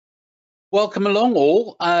Welcome along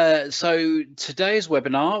all. So today's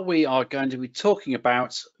webinar, we are going to be talking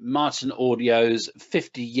about Martin Audio's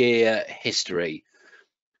 50-year history.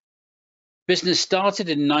 Business started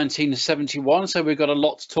in 1971, so we've got a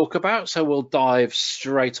lot to talk about, so we'll dive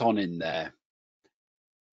straight on in there.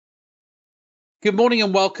 Good morning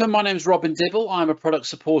and welcome. My name is Robin Dibble. I'm a product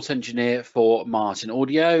support engineer for Martin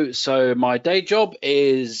Audio. So my day job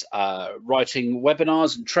is writing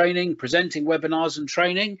webinars and training, presenting webinars and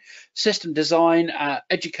training, system design,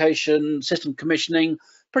 education, system commissioning,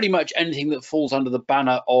 pretty much anything that falls under the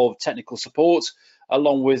banner of technical support,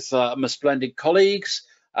 along with my splendid colleagues.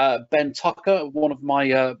 Ben Tucker, one of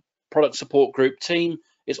my product support group team,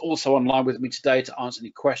 is also online with me today to answer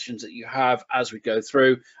any questions that you have as we go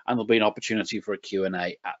through, and there'll be an opportunity for a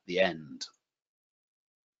Q&A at the end.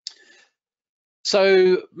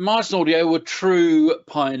 So Martin Audio were true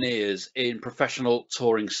pioneers in professional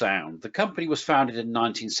touring sound. The company was founded in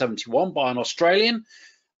 1971 by an Australian,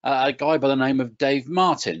 a guy by the name of Dave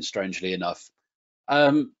Martin, strangely enough.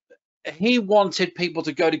 He wanted people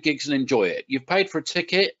to go to gigs and enjoy it. You've paid for a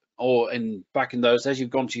ticket, or back in those days,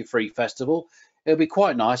 you've gone to your free festival. It would be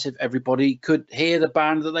quite nice if everybody could hear the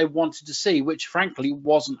band that they wanted to see, which frankly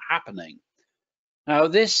wasn't happening. Now,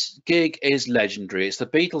 this gig is legendary. It's the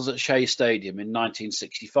Beatles at Shea Stadium in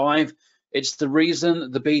 1965. It's the reason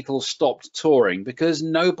the Beatles stopped touring, because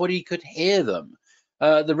nobody could hear them.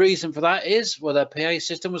 The reason for that is, well, their PA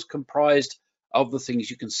system was comprised of the things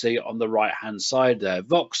you can see on the right-hand side there.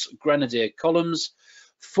 Vox Grenadier columns,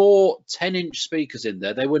 4 10-inch speakers in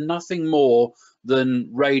there. They were nothing more than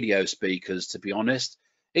radio speakers, to be honest,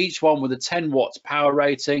 each one with a 10 watts power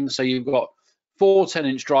rating. So you've got 4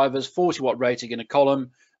 10-inch drivers, 40 watt rating in a column,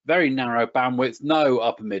 very narrow bandwidth, no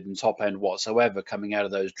upper mid and top end whatsoever coming out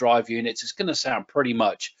of those drive units. It's going to sound pretty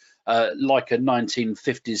much like a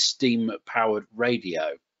 1950s steam powered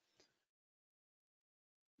radio.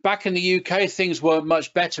 Back in the UK, things were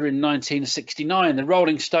much better in 1969. The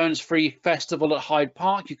Rolling Stones Free Festival at Hyde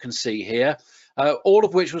Park, you can see here, all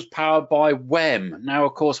of which was powered by Wem. Now,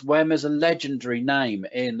 of course, Wem is a legendary name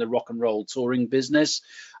in the rock and roll touring business,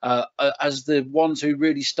 as the ones who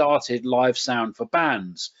really started live sound for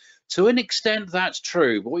bands. To an extent, that's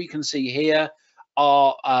true. But what you can see here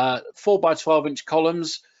are 4x12-inch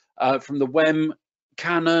columns from the Wem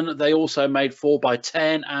Canon. They also made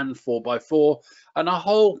 4x10 and 4x4, and a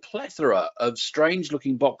whole plethora of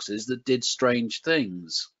strange-looking boxes that did strange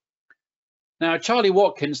things. Now, Charlie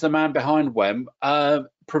Watkins, the man behind Wem,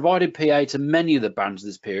 provided PA to many of the bands of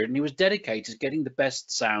this period, and he was dedicated to getting the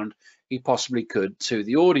best sound he possibly could to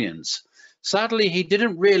the audience. Sadly, he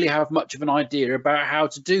didn't really have much of an idea about how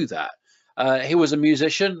to do that. He was a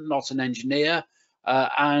musician, not an engineer,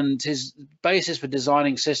 and his basis for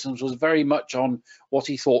designing systems was very much on what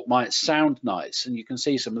he thought might sound nice. And you can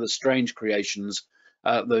see some of the strange creations,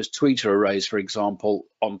 those tweeter arrays, for example,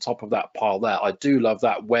 on top of that pile there. I do love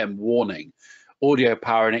that Wem warning. Audio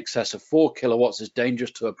power in excess of 4 kilowatts is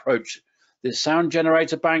dangerous to approach this sound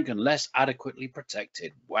generator bank unless adequately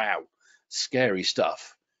protected. Wow, scary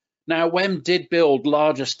stuff. Now, Wem did build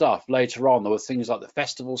larger stuff later on. There were things like the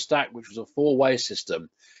Festival Stack, which was a 4-way system,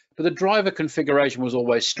 but the driver configuration was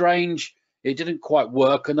always strange. It didn't quite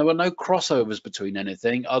work, and there were no crossovers between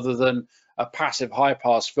anything other than a passive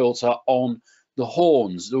high-pass filter on the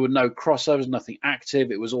horns. There were no crossovers, nothing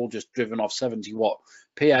active. It was all just driven off 70-watt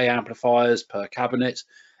PA amplifiers per cabinet.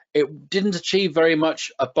 It didn't achieve very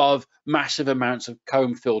much above massive amounts of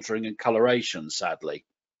comb filtering and coloration, sadly.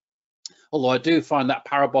 Although I do find that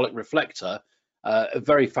parabolic reflector a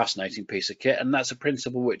very fascinating piece of kit, and that's a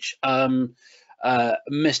principle which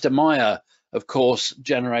Mr. Meyer, of course,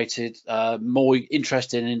 generated more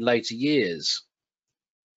interest in later years.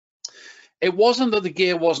 It wasn't that the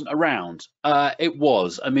gear wasn't around. It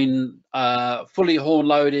was. I mean, fully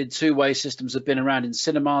horn-loaded 2-way systems have been around in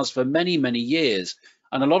cinemas for many, many years.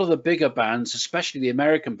 And a lot of the bigger bands, especially the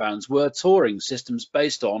American bands, were touring systems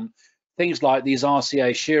based on things like these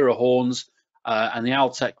RCA Shearer horns and the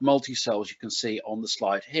Altec multi-cells you can see on the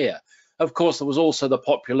slide here. Of course, there was also the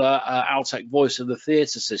popular Altec Voice of the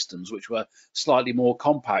Theatre systems, which were slightly more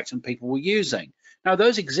compact and people were using. Now,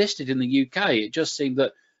 those existed in the UK. It just seemed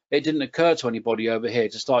that it didn't occur to anybody over here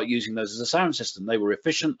to start using those as a sound system. They were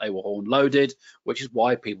efficient, they were horn loaded, which is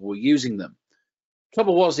why people were using them.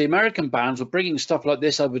 Trouble was, the American bands were bringing stuff like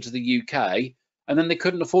this over to the UK, and then they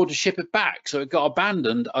couldn't afford to ship it back. So it got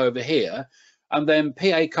abandoned over here. And then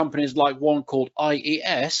PA companies like one called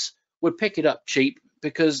IES would pick it up cheap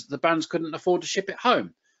because the bands couldn't afford to ship it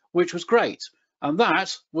home, which was great. And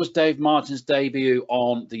that was Dave Martin's debut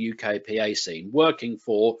on the UK PA scene, working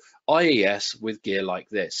for IES with gear like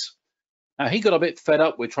this. Now, he got a bit fed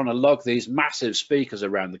up with trying to lug these massive speakers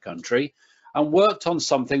around the country and worked on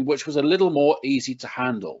something which was a little more easy to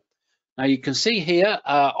handle. Now, you can see here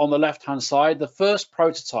on the left-hand side the first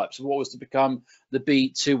prototypes of what was to become the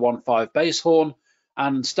B215 bass horn,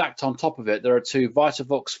 and stacked on top of it there are two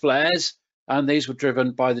Vitavox flares, and these were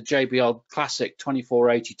driven by the JBL Classic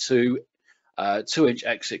 2482 2-inch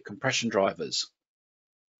exit compression drivers.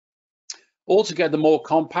 Altogether more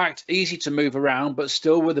compact, easy to move around, but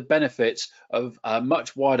still with the benefits of a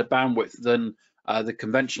much wider bandwidth than the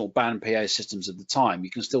conventional band PA systems of the time. You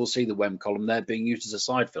can still see the WEM column there being used as a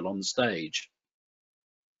side fill on the stage.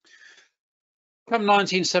 Come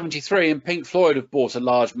 1973, and Pink Floyd have bought a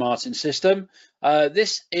large Martin system.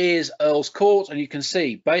 This is Earl's Court, and you can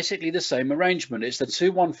see basically the same arrangement. It's the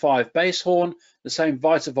 215 bass horn, the same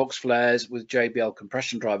Vitavox flares with JBL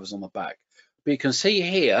compression drivers on the back. But you can see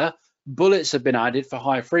here, bullets have been added for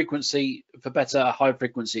better high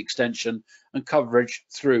frequency extension and coverage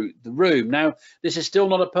through the room. Now, this is still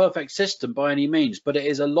not a perfect system by any means, but it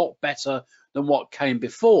is a lot better than what came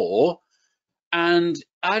before. And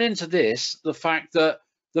add into this the fact that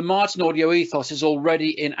the Martin audio ethos is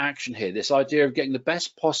already in action here, this idea of getting the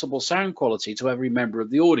best possible sound quality to every member of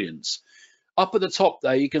the audience. Up at the top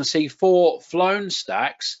there, you can see 4 flown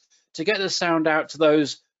stacks to get the sound out to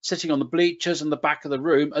those sitting on the bleachers and the back of the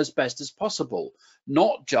room as best as possible,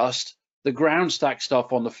 not just the ground stack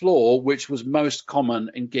stuff on the floor, which was most common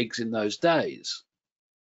in gigs in those days.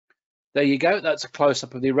 There you go, that's a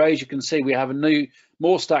close-up of the arrays. You can see we have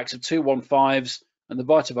more stacks of 215s and the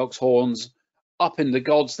Vitavox horns up in the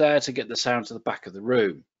gods there to get the sound to the back of the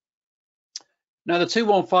room. Now, the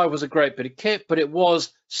 215 was a great bit of kit, but it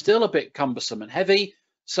was still a bit cumbersome and heavy,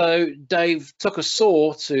 so Dave took a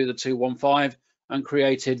saw to the 215 and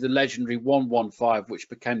created the legendary 115, which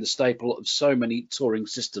became the staple of so many touring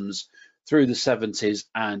systems through the 70s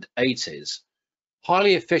and 80s.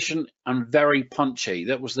 Highly efficient and very punchy.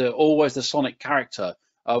 That was always the sonic character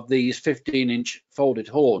of these 15-inch folded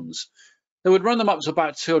horns. They would run them up to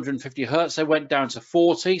about 250 hertz. They went down to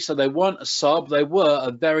 40, so they weren't a sub. They were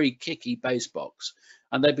a very kicky bass box,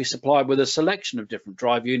 and they'd be supplied with a selection of different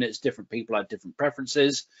drive units. Different people had different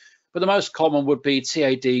preferences, but the most common would be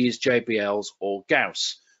TADs, JBLs, or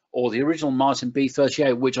Gauss, or the original Martin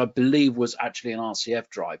B38, which I believe was actually an RCF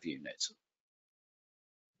drive unit.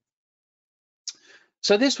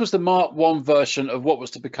 So this was the Mark I version of what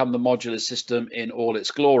was to become the modular system in all its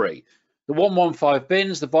glory. The 115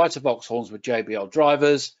 bins, the Vitavox horns with JBL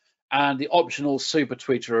drivers, and the optional super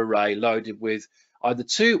tweeter array loaded with either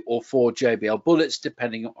 2 or 4 JBL bullets,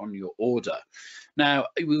 depending on your order. Now,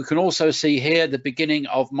 we can also see here the beginning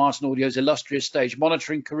of Martin Audio's illustrious stage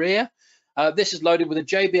monitoring career. This is loaded with a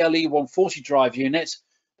JBL E140 drive unit,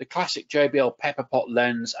 the classic JBL Pepperpot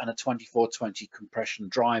lens, and a 2420 compression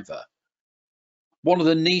driver. One of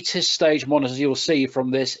the neatest stage monitors you'll see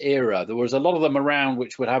from this era. There was a lot of them around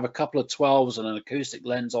which would have a couple of 12s and an acoustic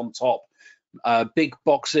lens on top, big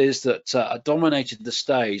boxes that dominated the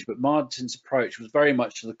stage, but Martin's approach was very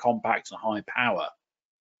much to the compact and high power.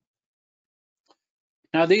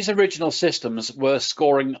 Now, these original systems were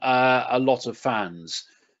scoring a lot of fans.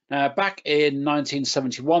 Now, back in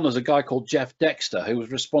 1971, there was a guy called Jeff Dexter who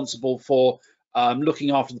was responsible for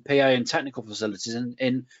looking after the PA and technical facilities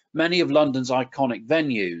in many of London's iconic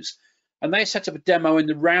venues. And they set up a demo in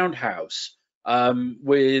the Roundhouse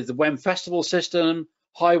with the WEM Festival system,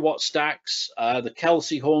 high watt stacks, the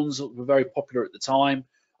Kelsey horns that were very popular at the time,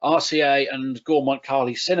 RCA and Gaumont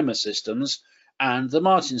Carley cinema systems, and the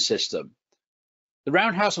Martin system. The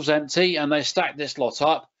Roundhouse was empty and they stacked this lot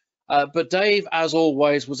up, but Dave, as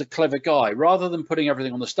always, was a clever guy. Rather than putting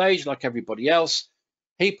everything on the stage like everybody else,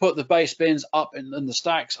 he put the bass bins up and the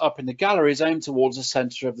stacks up in the galleries aimed towards the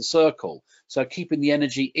center of the circle. So keeping the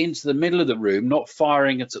energy into the middle of the room, not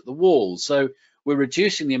firing it at the walls. So we're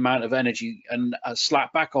reducing the amount of energy and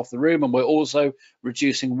slap back off the room, and we're also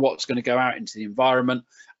reducing what's going to go out into the environment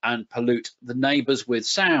and pollute the neighbors with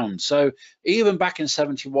sound. So even back in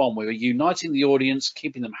 71, we were uniting the audience,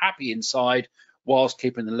 keeping them happy inside, whilst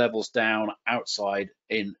keeping the levels down outside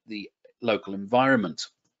in the local environment.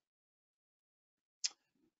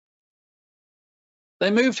 They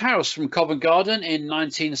moved house from Covent Garden in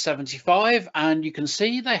 1975, and you can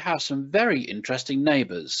see they have some very interesting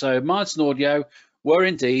neighbours. So Martin Audio were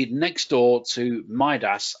indeed next door to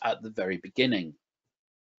Midas at the very beginning.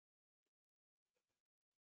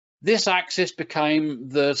 This axis became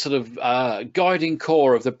the sort of guiding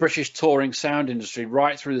core of the British touring sound industry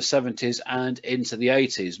right through the 70s and into the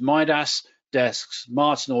 80s. Midas desks,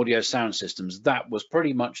 Martin Audio sound systems, that was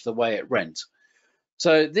pretty much the way it went.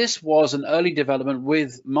 So this was an early development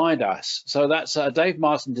with Midas. So that's a Dave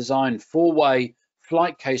Martin designed four-way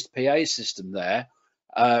flight-cased PA system there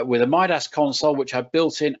with a Midas console which had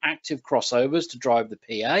built-in active crossovers to drive the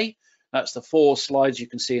PA. That's the four slides you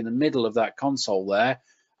can see in the middle of that console there,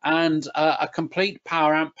 and a complete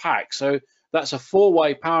power amp pack. So that's a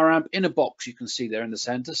four-way power amp in a box you can see there in the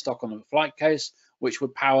center, stock on a flight case, which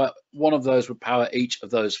would power, one of those would power each of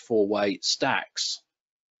those four-way stacks.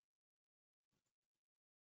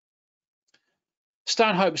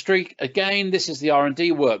 Stanhope Street, again, this is the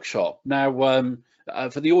R&D workshop. Now,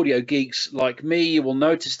 for the audio geeks like me, you will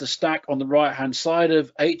notice the stack on the right-hand side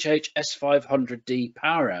of HHS500D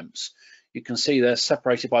power amps. You can see they're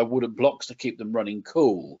separated by wooden blocks to keep them running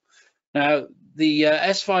cool. Now, the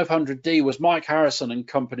S500D was Mike Harrison and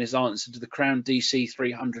company's answer to the Crown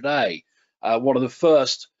DC300A, one of the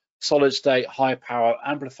first solid-state high-power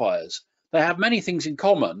amplifiers. They have many things in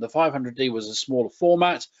common. The 500D was a smaller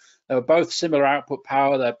format. They were both similar output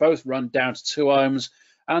power. They both run down to 2 ohms,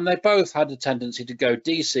 and they both had a tendency to go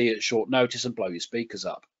DC at short notice and blow your speakers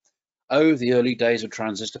up. Oh, the early days of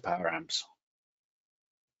transistor power amps.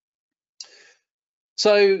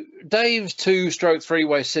 So Dave's 2-stroke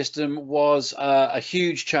 3-way system was a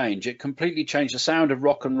huge change. It completely changed the sound of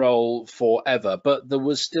rock and roll forever, but there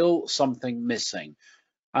was still something missing.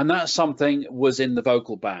 And that something was in the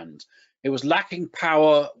vocal band. It was lacking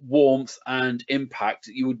power, warmth, and impact.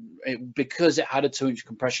 Because it had a 2-inch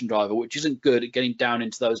compression driver, which isn't good at getting down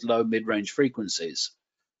into those low mid-range frequencies.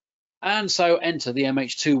 And so enter the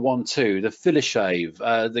MH212, the Philishave,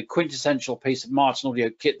 the quintessential piece of Martin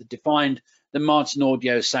Audio kit that defined the Martin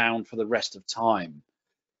Audio sound for the rest of time.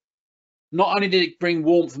 Not only did it bring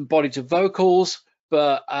warmth and body to vocals,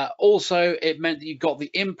 but also it meant that you got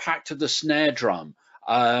the impact of the snare drum.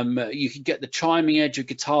 You could get the chiming edge of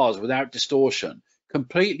guitars without distortion.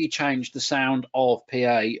 Completely changed the sound of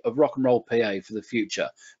PA, of rock and roll PA for the future.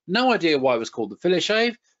 No idea why it was called the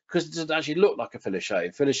Philishave, because it doesn't actually look like a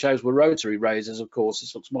Philishave. Philishaves were rotary razors, of course.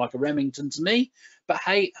 This looks more like a Remington to me. But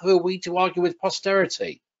hey, who are we to argue with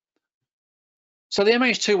posterity? So the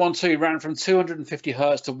MH212 ran from 250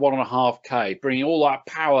 hertz to 1.5K, bringing all that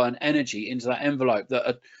power and energy into that envelope that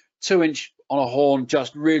a 2-inch on a horn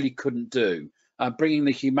just really couldn't do. Bringing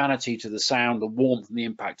the humanity to the sound, the warmth and the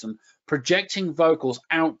impact, and projecting vocals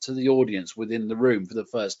out to the audience within the room for the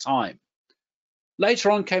first time. Later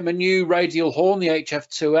on came a new radial horn, the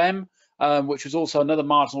HF2M, which was also another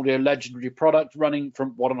Martin Audio legendary product, running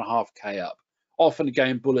from 1.5K up. Often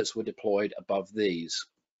again, bullets were deployed above these.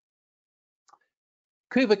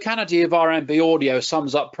 Cooper Kennedy of RMB Audio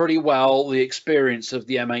sums up pretty well the experience of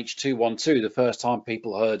the MH212 the first time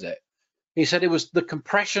people heard it. He said it was the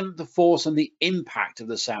compression, the force, and the impact of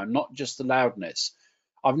the sound, not just the loudness.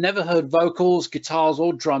 I've never heard vocals, guitars,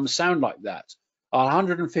 or drums sound like that. At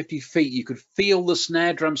 150 feet, you could feel the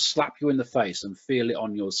snare drum slap you in the face and feel it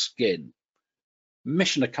on your skin.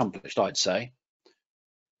 Mission accomplished, I'd say.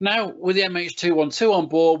 Now, with the MH212 on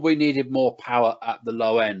board, we needed more power at the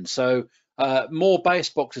low end. So more bass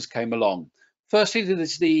boxes came along. Firstly,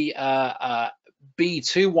 there's the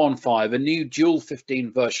B215, a new dual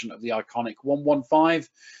 15 version of the iconic 115.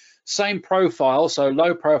 Same profile, so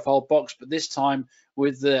low profile box, but this time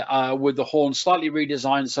with the horn slightly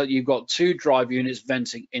redesigned so that you've got 2 drive units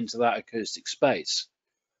venting into that acoustic space.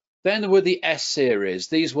 Then there were the S series.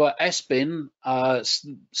 These were S-bin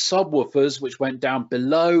subwoofers, which went down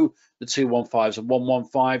below the 215s and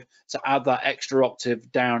 115 to add that extra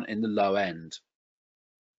octave down in the low end.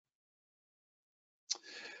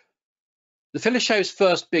 The Philishave's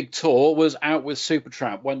first big tour was out with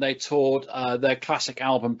Supertramp when they toured their classic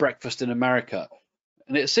album Breakfast in America.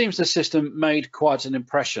 And it seems the system made quite an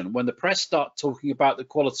impression. When the press start talking about the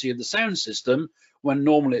quality of the sound system, when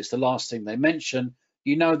normally it's the last thing they mention,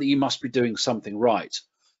 you know that you must be doing something right.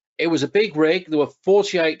 It was a big rig. There were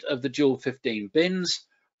 48 of the dual 15 bins,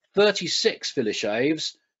 36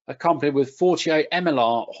 Philishaves, accompanied with 48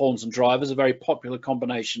 MLR horns and drivers, a very popular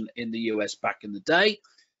combination in the US back in the day,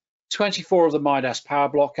 24 of the Midas power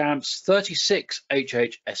block amps, 36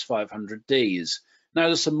 HHS500Ds. Now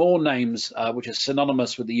there's some more names which are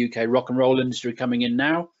synonymous with the UK rock and roll industry coming in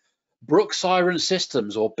now. Brooks Siren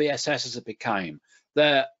Systems, or BSS as it became,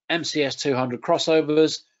 their MCS 200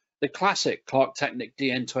 crossovers, the classic Clark Technic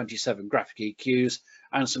DN27 graphic EQs,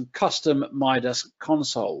 and some custom Midas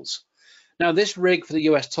consoles. Now this rig for the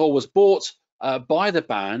US tour was bought by the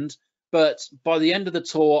band, but by the end of the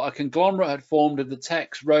tour, a conglomerate had formed of the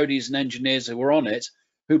techs, roadies, and engineers who were on it,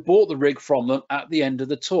 who bought the rig from them at the end of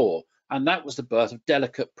the tour. And that was the birth of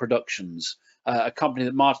Delicate Productions, a company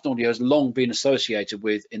that Martin Audio has long been associated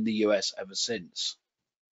with in the US ever since.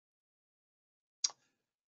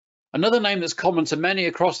 Another name that's common to many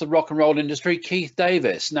across the rock and roll industry, Keith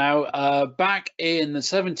Davis. Now, back in the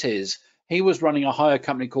 70s, he was running a hire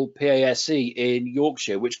company called PASE in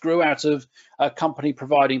Yorkshire, which grew out of a company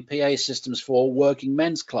providing PA systems for working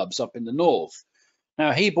men's clubs up in the north.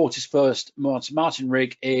 Now, he bought his first Martin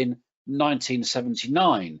rig in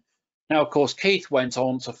 1979. Now, of course, Keith went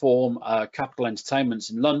on to form Capital Entertainments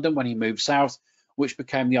in London when he moved south, which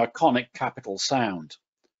became the iconic Capital Sound.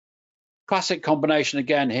 Classic combination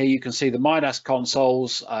again here. You can see the Midas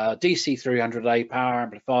consoles, DC 300A power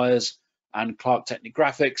amplifiers, and Clark Technic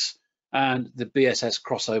graphics, and the BSS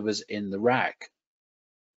crossovers in the rack.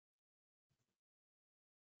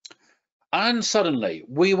 And suddenly,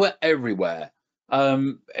 we were everywhere.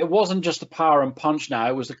 It wasn't just the power and punch now,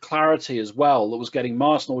 it was the clarity as well that was getting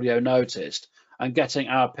Marston Audio noticed and getting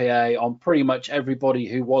our PA on pretty much everybody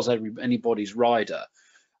who was anybody's rider.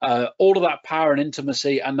 All of that power and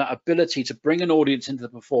intimacy and that ability to bring an audience into the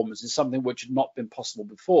performance is something which had not been possible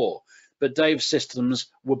before. But Dave's systems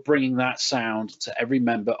were bringing that sound to every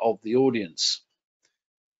member of the audience.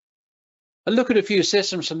 A look at a few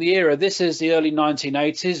systems from the era. This is the early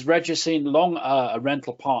 1980s. Regicine, long a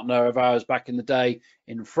rental partner of ours back in the day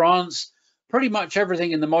in France. Pretty much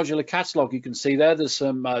everything in the modular catalogue you can see there. There's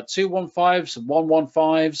some 215s, some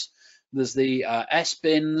 115s. There's the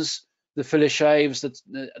S-bins, the Philly-shaves,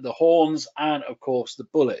 the horns, and of course the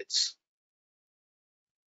bullets.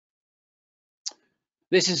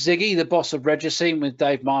 This is Ziggy, the boss of Regicine, with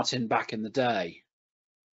Dave Martin back in the day.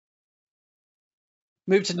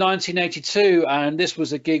 Moved to 1982, and this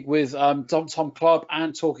was a gig with Tom Clubb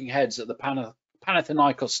and Talking Heads at the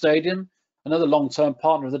Panathinaikos Stadium. Another long-term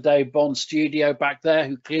partner of the Dave Bond studio back there,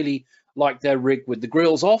 who clearly liked their rig with the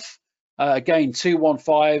grills off. Again,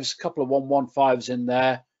 215s, a couple of 115s in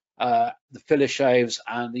there, the Philly-shaves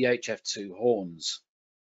and the HF2 horns.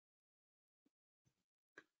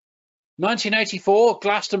 1984,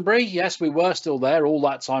 Glastonbury. Yes, we were still there all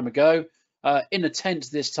that time ago. In a tent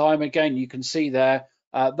this time. Again, you can see there,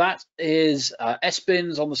 that is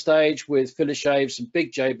S-bins on the stage with Philly-shaves and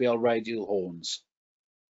big JBL radial horns.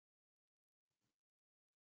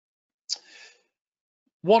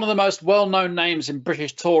 One of the most well-known names in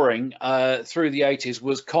British touring through the 80s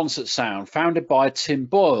was Concert Sound, founded by Tim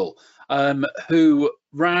Boyle, who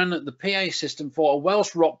ran the PA system for a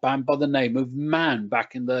Welsh rock band by the name of Man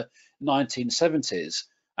back in the 1970s.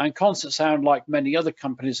 And Concert Sound, like many other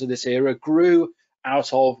companies of this era, grew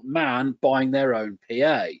out of Man buying their own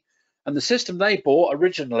PA. And the system they bought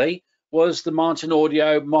originally was the Martin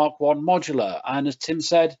Audio Mark I modular. And as Tim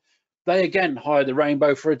said, they again hired the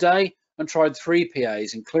Rainbow for a day and tried 3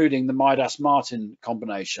 PAs, including the Midas Martin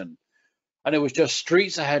combination. And it was just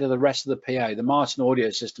streets ahead of the rest of the PA. The Martin Audio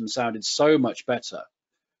system sounded so much better.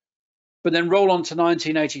 But then roll on to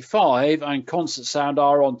 1985, and Concert Sound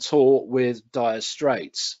are on tour with Dire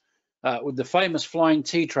Straits, with the famous flying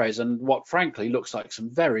T-trays and what frankly looks like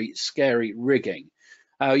some very scary rigging.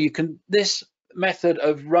 This method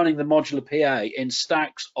of running the modular PA in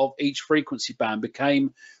stacks of each frequency band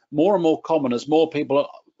became more and more common as more people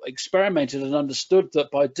experimented and understood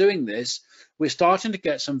that by doing this, we're starting to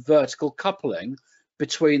get some vertical coupling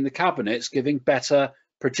between the cabinets, giving better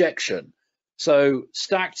projection. So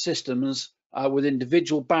stacked systems with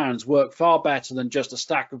individual bands work far better than just a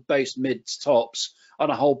stack of bass, mids, tops,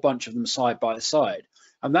 and a whole bunch of them side by side.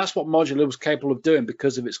 And that's what modular was capable of doing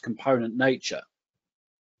because of its component nature.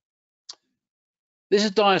 This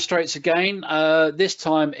is Dire Straits again. This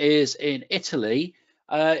time is in Italy.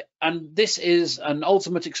 And this is an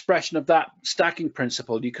ultimate expression of that stacking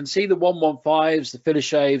principle. You can see the 115s, the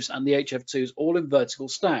Philly-shaves, and the HF2s all in vertical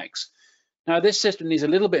stacks. Now, this system needs a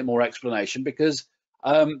little bit more explanation because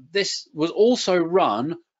this was also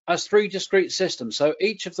run as 3 discrete systems. So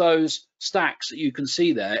each of those stacks that you can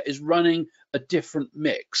see there is running a different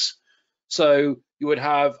mix. So you would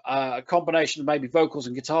have a combination of maybe vocals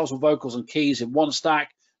and guitars, or vocals and keys in one stack,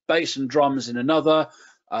 bass and drums in another,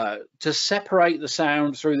 to separate the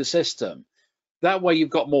sound through the system. That way you've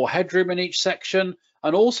got more headroom in each section.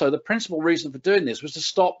 And also the principal reason for doing this was to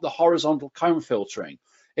stop the horizontal comb filtering.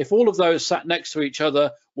 If all of those sat next to each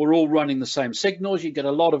other were all running the same signals, you get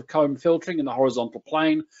a lot of comb filtering in the horizontal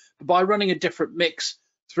plane. But by running a different mix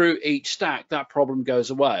through each stack, that problem goes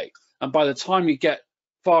away. And by the time you get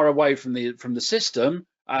far away from the system,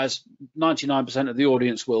 as 99% of the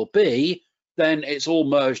audience will be, then it's all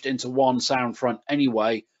merged into one sound front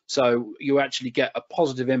anyway. So you actually get a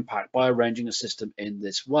positive impact by arranging a system in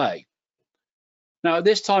this way. Now, at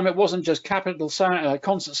this time, it wasn't just Concert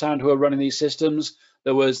Sound who were running these systems.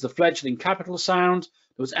 There was the fledgling Capital Sound.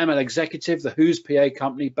 There was ML Executive, the Who's PA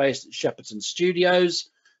company based at Shepperton Studios.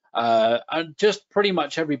 and just pretty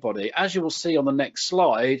much everybody. As you will see on the next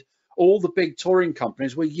slide, all the big touring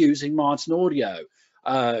companies were using Martin Audio,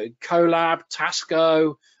 Collab,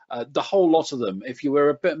 Tasco, the whole lot of them. If you were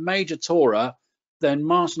a bit major tourer, then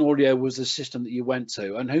Martin Audio was the system that you went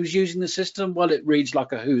to. And who's using the system? Well, it reads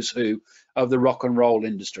like a who's who of the rock and roll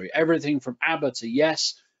industry. Everything from ABBA to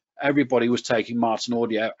Yes, everybody was taking Martin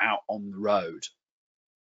Audio out on the road.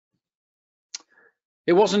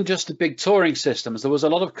 It wasn't just the big touring systems. There was a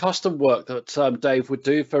lot of custom work that Dave would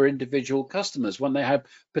do for individual customers when they had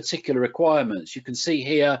particular requirements. You can see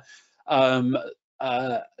here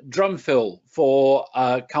drum fill for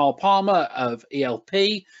Carl Palmer of ELP,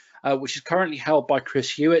 which is currently held by Chris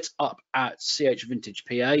Hewitt up at CH Vintage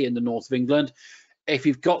PA in the north of England. If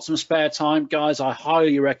you've got some spare time, guys, I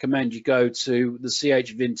highly recommend you go to the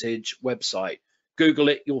CH Vintage website. Google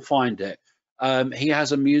it, you'll find it. He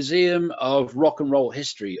has a museum of rock and roll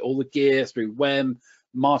history, all the gear through WEM,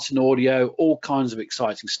 Martin Audio, all kinds of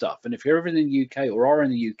exciting stuff. And if you're ever in the UK or are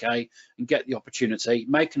in the UK and get the opportunity,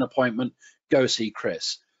 make an appointment, go see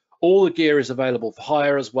Chris. All the gear is available for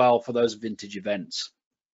hire as well for those vintage events.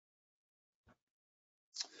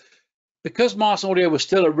 Because Martin Audio was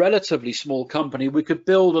still a relatively small company, we could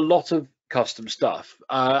build a lot of custom stuff,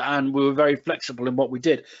 and we were very flexible in what we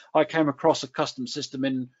did. I came across a custom system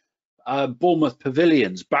in Bournemouth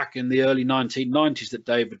Pavilions back in the early 1990s that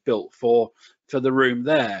David built for the room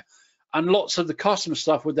there. And lots of the custom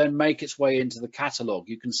stuff would then make its way into the catalogue.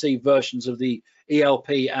 You can see versions of the ELP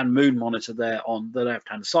and Moon monitor there on the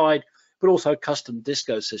left-hand side, but also custom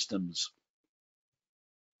disco systems.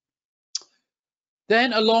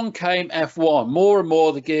 Then along came F1. More and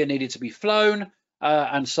more the gear needed to be flown,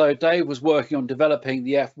 and so Dave was working on developing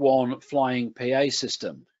the F1 flying PA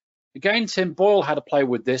system. Again, Tim Boyle had a play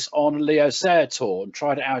with this on a Leo Sayer tour and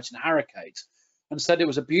tried it out in Harrogate and said it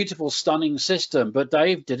was a beautiful, stunning system, but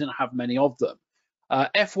Dave didn't have many of them.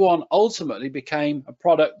 F1 ultimately became a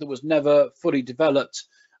product that was never fully developed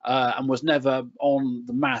and was never on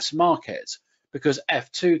the mass market because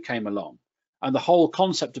F2 came along. And the whole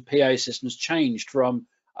concept of PA systems changed from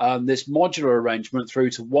this modular arrangement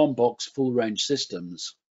through to one box full range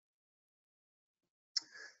systems.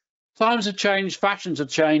 Times have changed, fashions have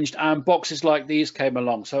changed, and boxes like these came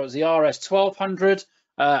along. So it was the RS 1200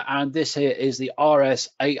 and this here is the RS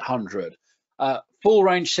 800. Full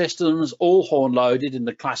range systems, all horn loaded in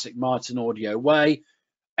the classic Martin Audio way.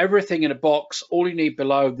 Everything in a box. All you need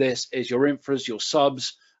below this is your infras, your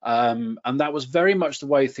subs, and that was very much the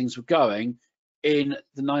way things were going in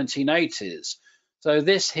the 1980s. So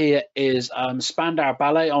this here is Spandau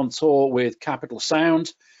Ballet on tour with Capital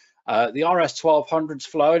Sound. The RS 1200's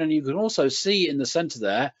flown, and you can also see in the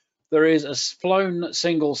center there is a flown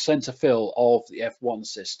single center fill of the F1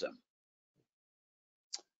 system.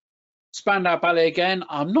 Spandau Ballet again,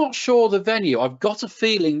 I'm not sure the venue. I've got a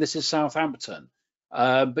feeling this is Southampton,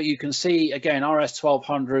 but you can see again RS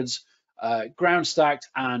 1200's ground stacked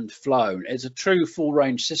and flown. It's a true full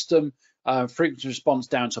range system. Frequency response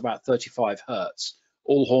down to about 35 Hertz,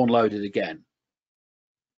 all horn loaded again.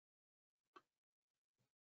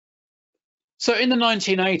 So in the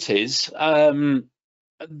 1980s,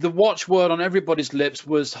 the watchword on everybody's lips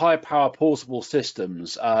was high power portable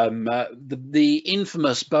systems. The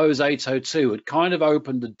infamous Bose 802 had kind of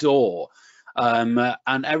opened the door, and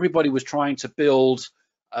everybody was trying to build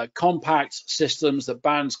compact systems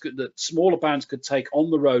that smaller bands could take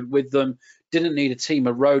on the road with them, didn't need a team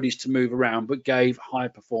of roadies to move around, but gave high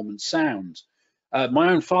performance sound.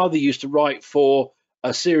 My own father used to write for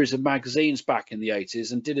a series of magazines back in the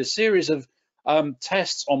 80s and did a series of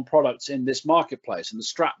tests on products in this marketplace, and the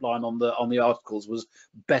strapline on the articles was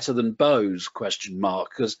better than Bose ?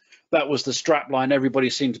 Because that was the strapline everybody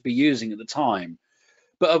seemed to be using at the time.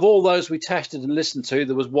 But of all those we tested and listened to,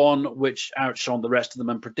 there was one which outshone the rest of them,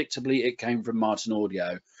 and predictably it came from Martin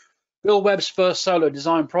Audio. Bill Webb's first solo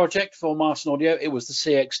design project for Martin Audio, it was the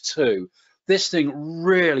CX2. This thing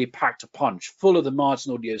really packed a punch, full of the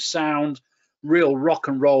Martin Audio sound, real rock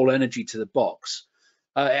and roll energy to the box.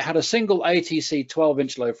 It had a single ATC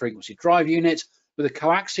 12-inch low-frequency drive unit with a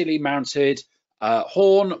coaxially mounted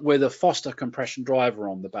horn with a Foster compression driver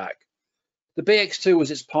on the back. The BX2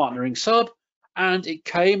 was its partnering sub, and it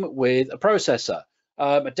came with a processor,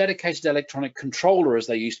 a dedicated electronic controller, as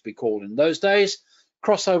they used to be called in those days,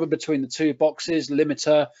 crossover between the two boxes,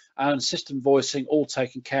 limiter, and system voicing all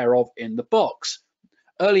taken care of in the box.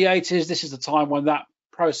 Early 80s, this is the time when that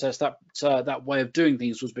process, that way of doing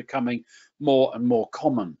things was becoming more and more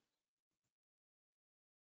common.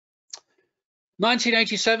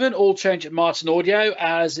 1987, all changed at Martin Audio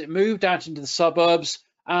as it moved out into the suburbs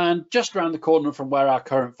and just around the corner from where our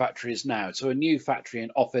current factory is now. So a new factory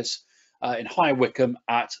and office in High Wycombe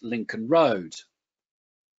at Lincoln Road.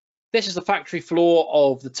 This is the factory floor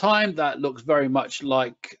of the time. That looks very much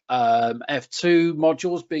like F2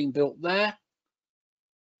 modules being built there.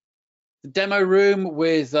 The demo room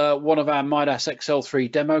with one of our Midas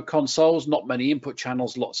XL3 demo consoles, not many input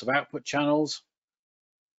channels, lots of output channels.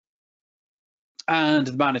 And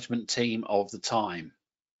the management team of the time.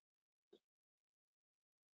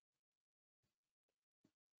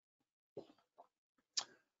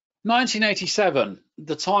 (1987),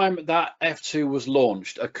 the time that F2 was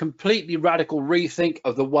launched, a completely radical rethink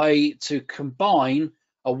of the way to combine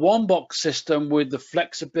a one-box system with the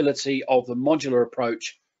flexibility of the modular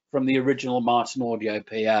approach from the original Martin Audio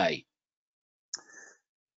PA.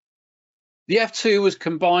 The F2 was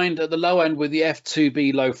combined at the low end with the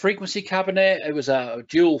F2B low frequency cabinet. It was a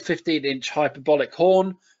dual 15-inch hyperbolic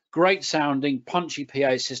horn, great sounding, punchy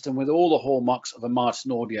PA system with all the hallmarks of a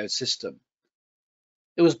Martin Audio system.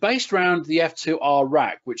 It was based around the F2R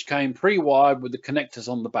rack, which came pre-wired with the connectors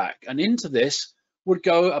on the back, and into this would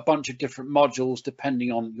go a bunch of different modules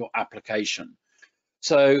depending on your application.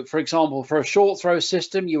 So, for example, for a short throw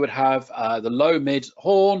system, you would have the low mid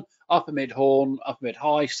horn, upper mid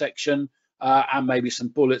high section, and maybe some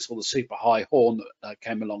bullets or the super high horn that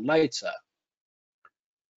came along later.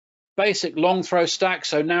 Basic long throw stack.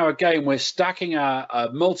 So now again, we're stacking our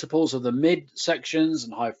multiples of the mid sections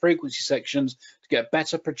and high frequency sections to get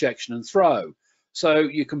better projection and throw. So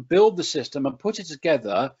you can build the system and put it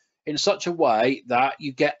together in such a way that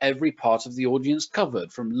you get every part of the audience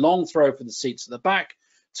covered, from long throw for the seats at the back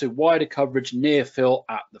to wider coverage near fill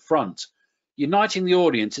at the front. Uniting the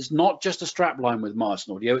audience is not just a strapline with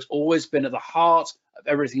Martin Audio, it's always been at the heart of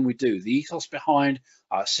everything we do, the ethos behind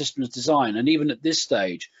our systems design. And even at this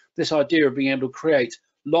stage, this idea of being able to create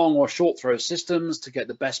long or short throw systems to get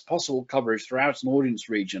the best possible coverage throughout an audience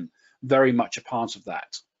region, very much a part of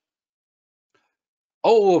that.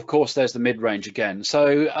 Oh, of course, there's the mid-range again.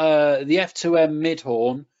 So the F2M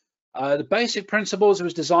mid-horn, the basic principles it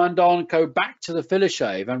was designed on go back to the filler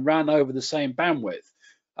shave and ran over the same bandwidth.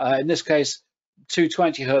 In this case,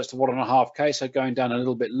 220 Hertz to 1.5K, so going down a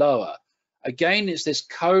little bit lower. Again, it's this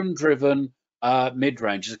cone-driven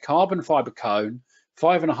mid-range. It's a carbon fiber cone,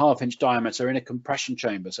 5.5-inch diameter in a compression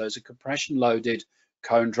chamber. So it's a compression-loaded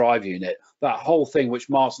cone drive unit. That whole thing, which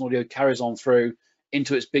Martin Audio carries on through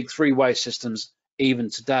into its big three-way systems even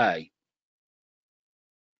today.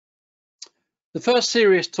 The first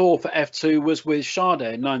serious tour for F2 was with Sade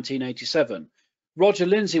in 1987. Roger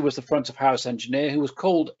Lindsay was the front of house engineer, who was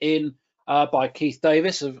called in by Keith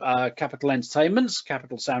Davis of Capital Entertainments,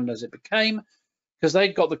 Capital Sound as it became, because they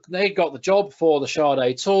got the job for the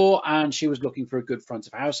Sade tour, and she was looking for a good front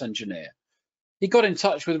of house engineer. He got in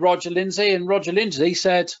touch with Roger Lindsay, and Roger Lindsay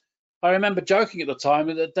said, I remember joking at the time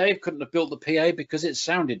that Dave couldn't have built the PA because it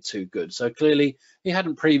sounded too good. So clearly he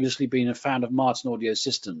hadn't previously been a fan of Martin Audio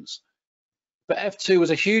systems. But F2 was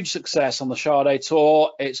a huge success on the Sade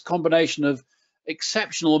tour. Its combination of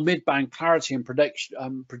exceptional mid-band clarity and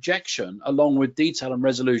projection, along with detail and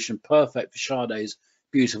resolution, perfect for Sade's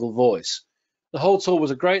beautiful voice. The whole tour was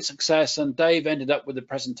a great success, and Dave ended up with the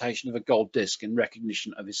presentation of a gold disc in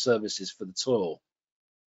recognition of his services for the tour.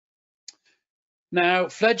 Now,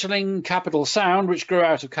 fledgling Capital Sound, which grew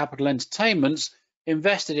out of Capital Entertainments,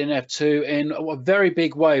 invested in F2 in a very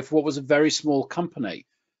big way for what was a very small company,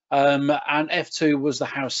 and F2 was the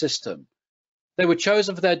house system. They were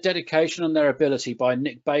chosen for their dedication and their ability by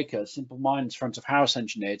Nick Baker, Simple Minds front of house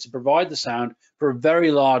engineer, to provide the sound for a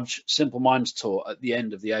very large Simple Minds tour at the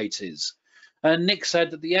end of the 80s. And Nick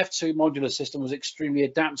said that the F2 modular system was extremely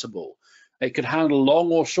adaptable. It could handle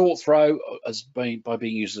long or short throw by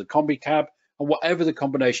being used as a combi cab, and whatever the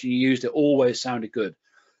combination you used, it always sounded good.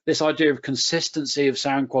 This idea of consistency of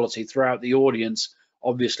sound quality throughout the audience,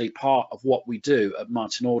 obviously part of what we do at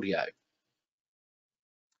Martin Audio.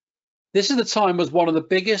 This is the time was one of the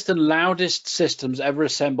biggest and loudest systems ever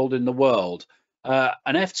assembled in the world. An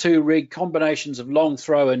F2 rig, combinations of long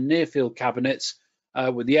throw and near field cabinets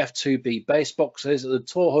with the F2B bass boxes at the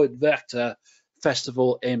Torhout Verte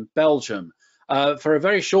Festival in Belgium. For a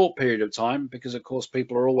very short period of time, because of course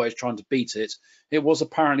people are always trying to beat it, it was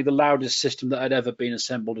apparently the loudest system that had ever been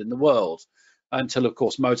assembled in the world, until of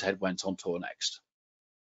course Motorhead went on tour next.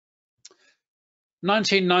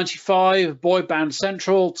 1995, Boy Band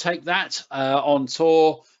Central, Take That on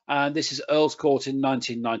tour, and this is Earl's Court in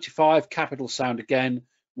 1995, Capital Sound again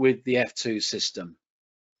with the F2 system.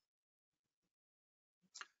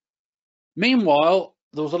 Meanwhile,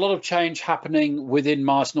 there was a lot of change happening within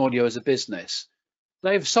Martin Audio as a business.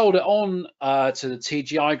 They've sold it on to the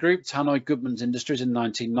TGI Group, Tannoy Goodman's Industries, in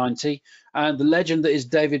 1990, and the legend that is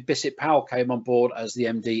David Bissett Powell came on board as the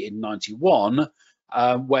MD in 91,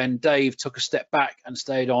 when Dave took a step back and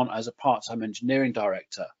stayed on as a part-time engineering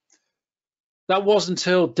director. That was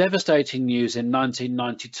until devastating news in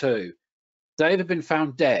 1992. Dave had been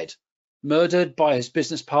found dead, murdered by his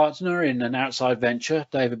business partner in an outside venture.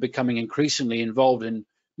 Dave had becoming increasingly involved in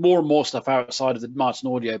more and more stuff outside of the Martin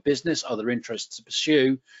Audio business, other interests to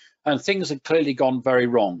pursue, and things had clearly gone very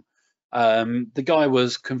wrong. The guy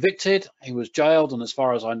was convicted, he was jailed, and as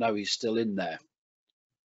far as I know, he's still in there.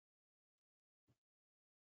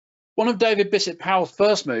 One of David Bissett Powell's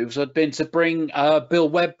first moves had been to bring Bill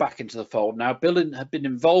Webb back into the fold. Now, Bill had been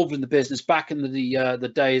involved in the business back in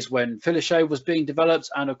the days when Philishave was being developed,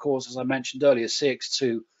 and of course, as I mentioned earlier,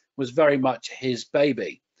 CX2 was very much his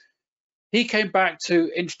baby. He came back to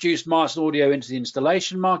introduce Martin Audio into the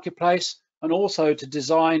installation marketplace, and also to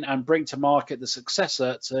design and bring to market the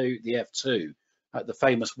successor to the F2, the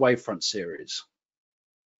famous Wavefront series.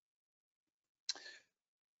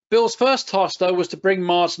 Bill's first task, though, was to bring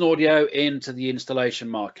Martin Audio into the installation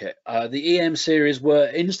market. The EM series were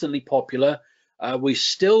instantly popular. We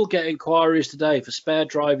still get inquiries today for spare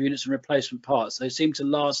drive units and replacement parts. They seem to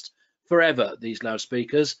last forever, these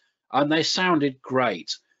loudspeakers, and they sounded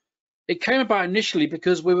great. It came about initially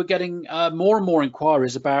because we were getting more and more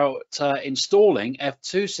inquiries about installing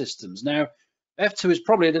F2 systems. Now, F2 is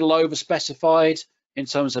probably a little over-specified in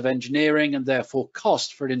terms of engineering and therefore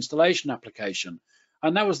cost for an installation application.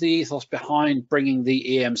 And that was the ethos behind bringing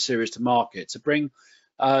the EM series to market, to bring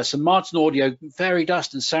some Martin Audio fairy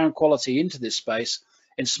dust and sound quality into this space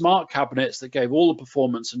in smart cabinets that gave all the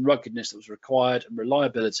performance and ruggedness that was required and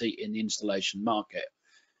reliability in the installation market.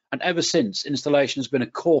 And ever since, installation has been a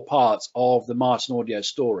core part of the Martin Audio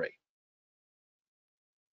story.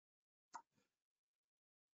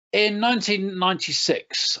 In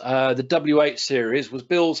 1996, the W8 series was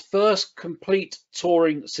Bill's first complete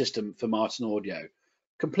touring system for Martin Audio.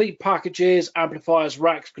 Complete packages, amplifiers,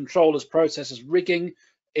 racks, controllers, processors, rigging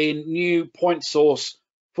in new point source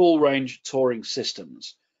full range touring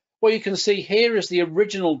systems. What you can see here is the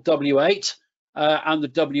original W8 and the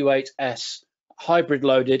W8S hybrid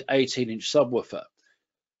loaded 18-inch subwoofer.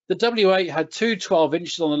 The W8 had two 12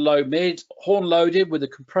 inches on the low mid, horn loaded with a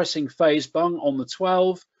compressing phase bung on the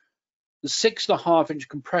 12, the 6.5-inch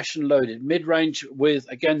compression loaded mid-range with,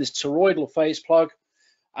 again, this toroidal phase plug,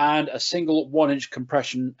 and a single 1-inch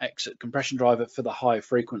compression driver for the high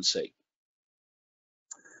frequency.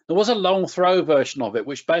 There was a long throw version of it,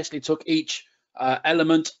 which basically took each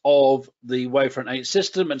element of the Wavefront 8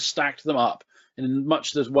 system and stacked them up in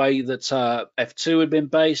much the way that F2 had been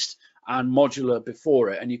based and modular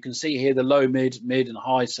before it. And you can see here the low, mid, and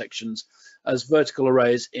high sections as vertical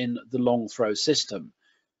arrays in the long throw system.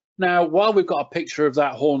 Now, while we've got a picture of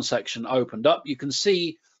that horn section opened up, you can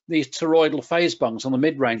see these toroidal phase bungs on the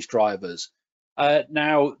mid-range drivers.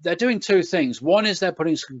 Now, they're doing two things. One is they're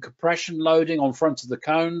putting some compression loading on front of the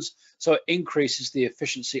cones, so it increases the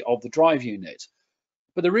efficiency of the drive unit.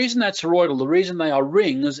 But the reason they're toroidal, the reason they are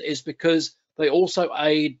rings, is because they also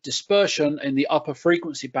aid dispersion in the upper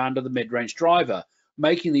frequency band of the mid-range driver,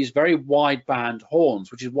 making these very wide band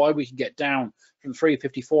horns, which is why we can get down from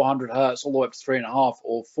 350, 400 hertz all the way up to 3.5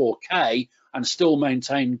 or 4K and still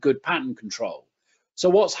maintain good pattern control. So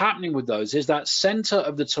what's happening with those is that center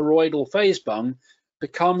of the toroidal phase bung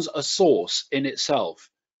becomes a source in itself.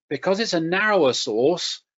 Because it's a narrower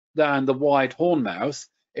source than the wide horn mouth,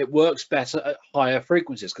 it works better at higher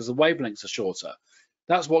frequencies because the wavelengths are shorter.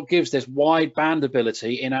 That's what gives this wide band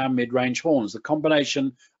ability in our mid-range horns. The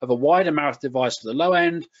combination of a wider mouth device for the low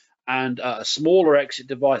end and a smaller exit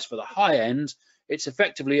device for the high end, it's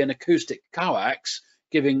effectively an acoustic coax,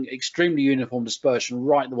 giving extremely uniform dispersion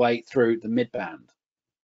right the way through the mid-band.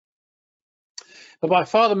 But by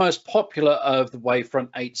far the most popular of the Wavefront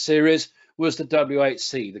 8 series was the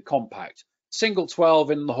W8C, the compact. Single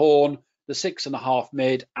 12 in the horn, the 6.5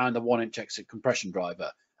 mid, and the 1-inch exit compression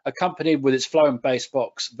driver, accompanied with its flow and bass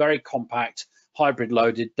box, very compact, hybrid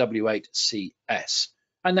loaded W8CS.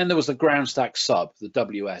 And then there was the ground stack sub, the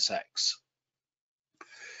WSX.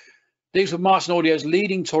 These were Martin Audio's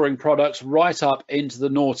leading touring products right up into the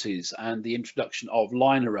noughties and the introduction of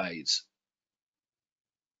line arrays.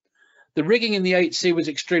 The rigging in the 8C was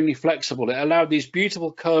extremely flexible. It allowed these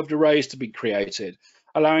beautiful curved arrays to be created,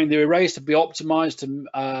 allowing the arrays to be optimized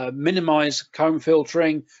to minimize comb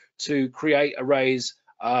filtering, to create arrays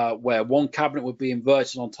where one cabinet would be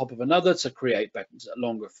inverted on top of another to create a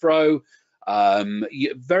longer throw.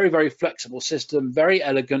 Very, very flexible system, very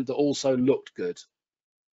elegant, that also looked good.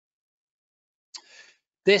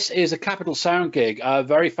 This is a Capital Sound gig, a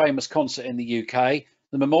very famous concert in the UK,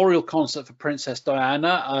 the memorial concert for Princess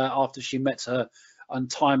Diana after she met her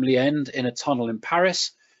untimely end in a tunnel in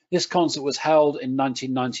Paris. This concert was held in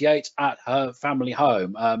 1998 at her family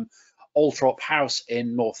home, Althorp House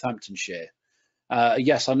in Northamptonshire.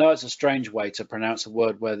 Yes, I know it's a strange way to pronounce a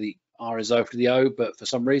word where the R is over the O, but for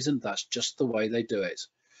some reason, that's just the way they do it.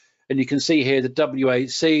 And you can see here the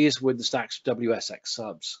W8Cs with the stacks of WSX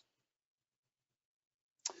subs.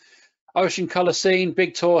 Ocean Colour Scene,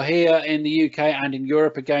 big tour here in the UK and in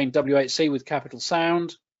Europe. Again, W8C with Capital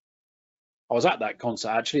Sound. I was at that concert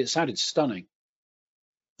actually. It sounded stunning.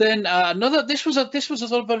 Then this was a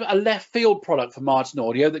sort of a left field product for Martin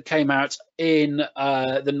Audio that came out in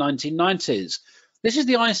the 1990s. This is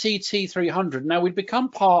the ICT 300. Now we'd become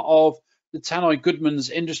part of the Tannoy Goodman's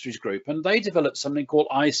Industries Group, and they developed something called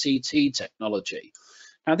ICT technology.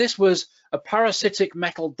 Now this was a parasitic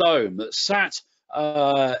metal dome that sat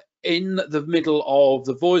in the middle of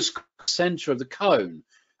the voice center of the cone,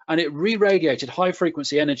 and it re-radiated high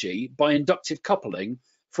frequency energy by inductive coupling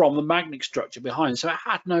from the magnetic structure behind, so it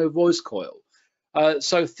had no voice coil.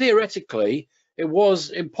 So theoretically, it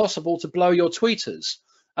was impossible to blow your tweeters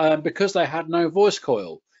because they had no voice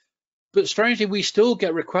coil. But strangely, we still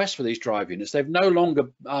get requests for these drive units. They're no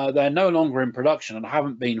longer in production and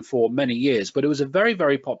haven't been for many years. But it was a very,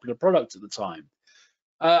 very popular product at the time.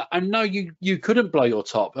 And no, you couldn't blow your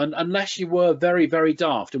top unless you were very, very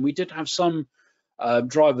daft. And we did have some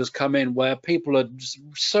drivers come in where people are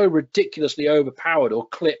so ridiculously overpowered or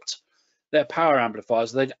clipped their power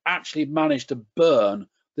amplifiers, they'd actually managed to burn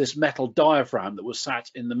this metal diaphragm that was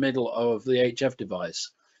sat in the middle of the HF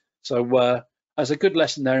device. So there's a good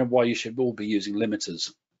lesson there in why you should all be using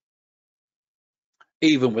limiters,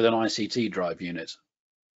 even with an ICT drive unit.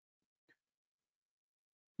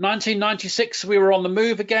 1996, we were on the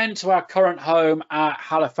move again to our current home at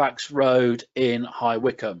Halifax Road in High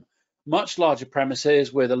Wycombe. Much larger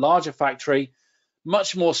premises with a larger factory,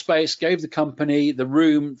 much more space gave the company the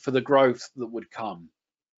room for the growth that would come.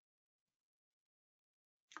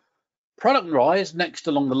 Product-wise, next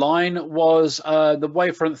along the line was the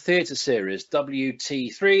Wavefront Theatre series,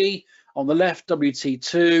 WT3 on the left,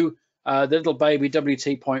 WT2, the little baby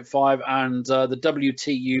WT.5, and the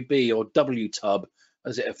WTUB or W-Tub,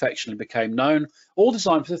 as it affectionately became known, all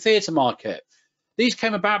designed for the theatre market. These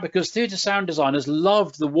came about because theatre sound designers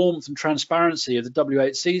loved the warmth and transparency of the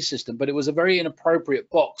W8C system, but it was a very inappropriate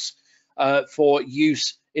box for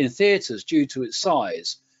use in theatres due to its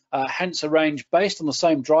size. Hence a range based on the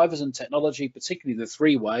same drivers and technology, particularly the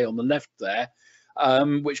three-way on the left there,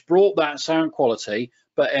 which brought that sound quality,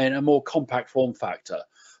 but in a more compact form factor.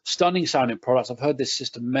 Stunning sounding products. I've heard this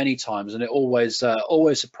system many times, and it always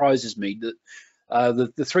surprises me that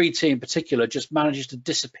the 3T in particular just manages to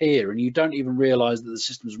disappear and you don't even realize that the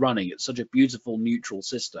system's running. It's such a beautiful neutral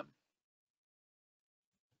system.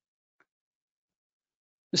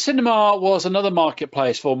 The cinema was another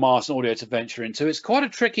marketplace for Martin Audio to venture into. It's quite a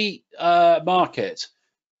tricky market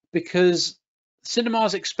because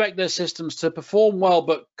cinemas expect their systems to perform well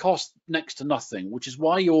but cost next to nothing, which is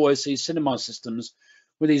why you always see cinema systems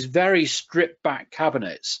with these very stripped back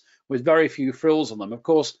cabinets with very few frills on them. Of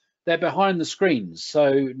course, they're behind the screens,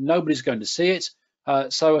 so nobody's going to see it.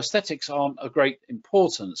 So aesthetics aren't of great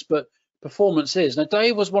importance, but performance is. Now,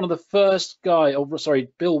 Dave was one of the first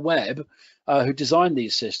Bill Webb, who designed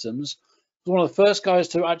these systems, was one of the first guys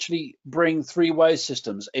to actually bring three-way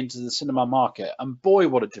systems into the cinema market. And boy,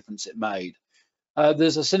 what a difference it made.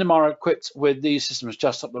 There's a cinema equipped with these systems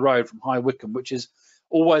just up the road from High Wycombe, which is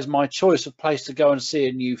always my choice of place to go and see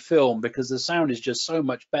a new film because the sound is just so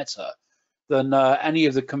much better than any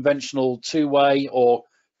of the conventional two-way or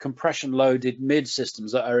compression-loaded mid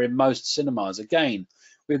systems that are in most cinemas. Again,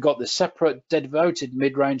 we've got this separate, devoted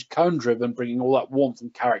mid-range cone-driven, bringing all that warmth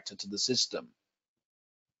and character to the system.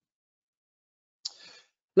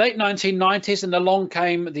 Late 1990s, and along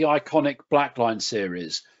came the iconic Blackline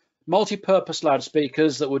series, multi-purpose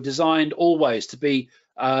loudspeakers that were designed always to be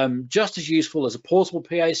just as useful as a portable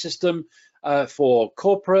PA system for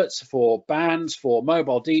corporates, for bands, for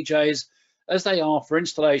mobile DJs, as they are for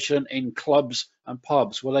installation in clubs and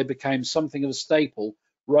pubs, where they became something of a staple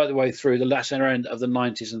right the way through the latter end of the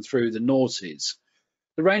 90s and through the noughties.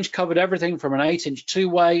 The range covered everything from an 8-inch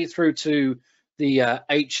two-way through to the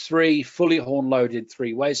H3 fully horn-loaded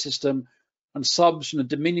three-way system, and subs from the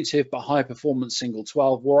diminutive but high-performance single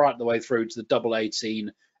 12 right the way through to the double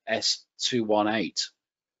 18 S218.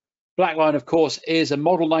 Blackline, of course, is a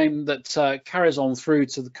model name that carries on through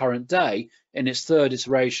to the current day in its third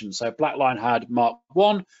iteration. So Blackline had Mark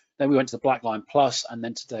 1, then we went to the Blackline Plus, and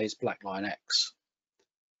then today's Blackline X.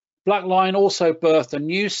 Blackline also birthed a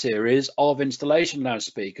new series of installation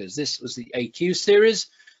loudspeakers. This was the AQ series,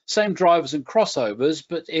 same drivers and crossovers,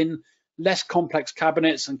 but in less complex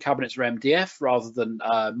cabinets, and cabinets are MDF rather than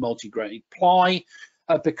multi-grain ply,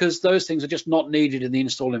 because those things are just not needed in the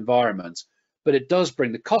install environment. But it does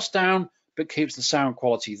bring the cost down, but keeps the sound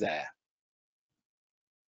quality there.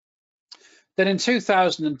 Then in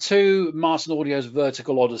 2002, Martin Audio's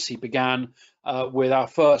vertical odyssey began with our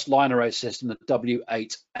first line array system, the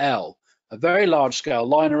W8L, a very large-scale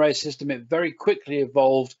line array system. It very quickly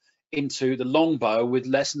evolved into the longbow with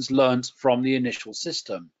lessons learned from the initial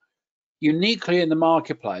system. Uniquely in the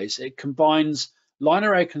marketplace, it combines line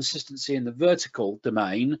array consistency in the vertical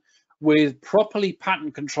domain with properly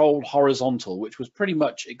pattern-controlled horizontal, which was pretty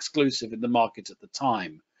much exclusive in the market at the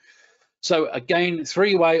time. So again,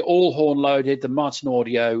 three-way, all horn loaded, the Martin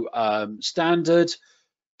Audio standard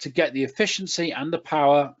to get the efficiency and the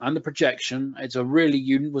power and the projection. It's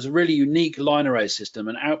was a really unique line array system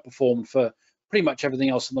and outperformed for pretty much everything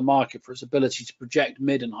else on the market for its ability to project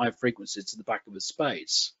mid and high frequencies to the back of the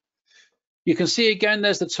space. You can see again,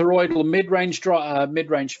 there's the toroidal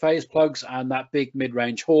mid-range phase plugs and that big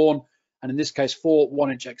mid-range horn, and in this case, 4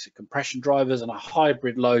 1-inch exit compression drivers and a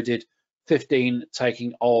hybrid loaded 15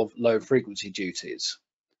 taking of low frequency duties.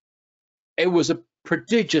 It was a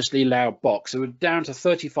prodigiously loud box. It was down to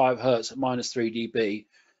 35 hertz at -3 dB,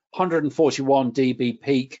 141 dB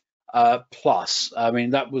peak plus. I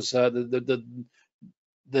mean, that was the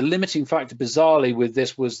limiting factor. Bizarrely, with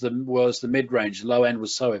this was the mid-range. The low end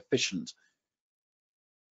was so efficient.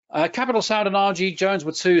 Capital Sound and RG Jones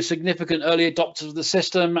were two significant early adopters of the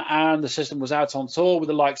system, and the system was out on tour with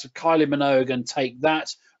the likes of Kylie Minogue and Take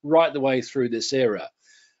That right the way through this era.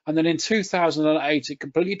 And then in 2008, it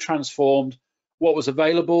completely transformed what was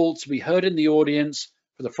available to be heard in the audience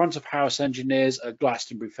for the front of house engineers at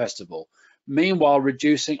Glastonbury Festival. Meanwhile,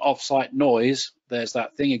 reducing off-site noise, there's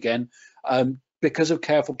that thing again, because of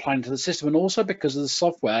careful planning to the system, and also because of the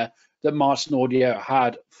software that Martin Audio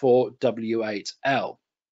had for W8L.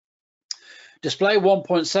 Display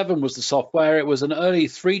 1.7 was the software. It was an early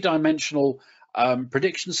three-dimensional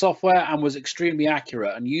prediction software and was extremely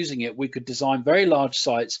accurate. And using it, we could design very large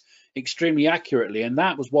sites extremely accurately. And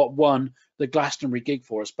that was what won the Glastonbury gig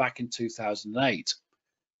for us back in 2008.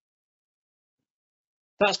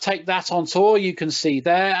 Let's take that on tour. You can see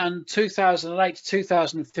there. And 2008 to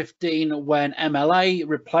 2015, when MLA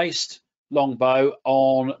replaced Longbow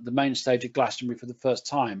on the main stage at Glastonbury for the first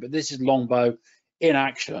time. But this is Longbow in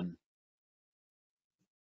action.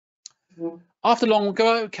 After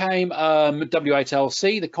Longbow came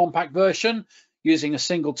W8LC, the compact version, using a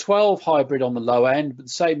single 12 hybrid on the low end, but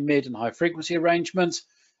the same mid and high frequency arrangement.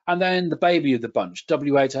 And then the baby of the bunch,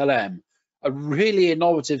 W8LM, a really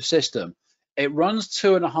innovative system. It runs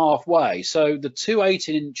 2.5 way, so the two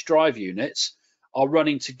 18-inch drive units are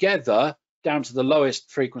running together down to the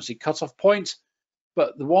lowest frequency cutoff point,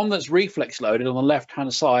 but the one that's reflex loaded on the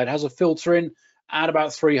left-hand side has a filter in at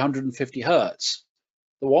about 350 hertz.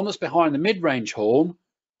 The one that's behind the mid-range horn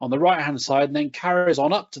on the right-hand side and then carries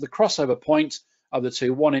on up to the crossover point of the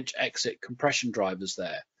two 1-inch exit compression drivers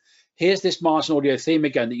there. Here's this Martin Audio theme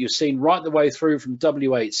again that you've seen right the way through from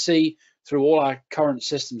W8C through all our current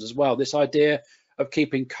systems as well. This idea of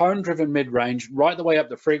keeping cone-driven mid-range right the way up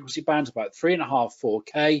the frequency band to about 3.5,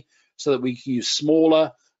 4K, so that we can use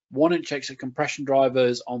smaller 1-inch exit compression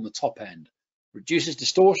drivers on the top end. Reduces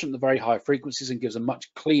distortion at the very high frequencies and gives a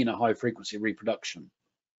much cleaner high frequency reproduction.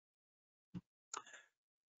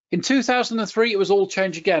 In 2003, it was all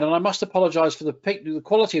change again, and I must apologize for the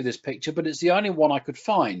quality of this picture, but it's the only one I could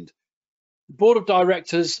find. The board of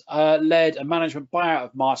directors led a management buyout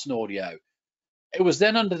of Martin Audio. It was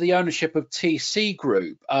then under the ownership of TC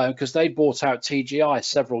Group, because they bought out TGI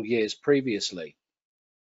several years previously.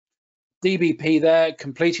 DBP there,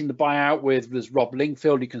 completing the buyout with Rob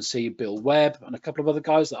Lingfield. You can see Bill Webb and a couple of other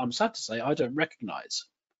guys that I'm sad to say I don't recognize.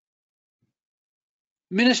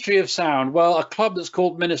 Ministry of Sound. Well, a club that's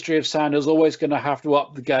called Ministry of Sound is always going to have to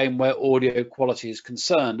up the game where audio quality is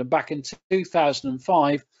concerned. And back in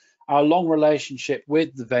 2005, our long relationship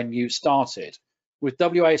with the venue started with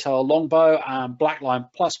W8L Longbow and Blackline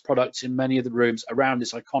Plus products in many of the rooms around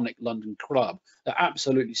this iconic London club that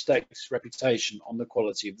absolutely staked its reputation on the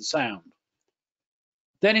quality of the sound.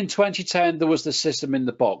 Then in 2010, there was the system in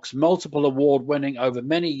the box, multiple award winning over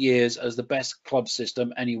many years as the best club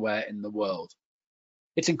system anywhere in the world.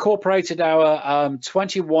 It's incorporated our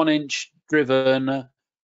 21-inch driven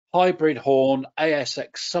hybrid horn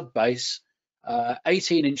ASX sub bass,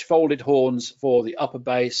 18-inch folded horns for the upper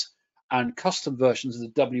bass, and custom versions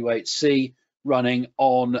of the W8C running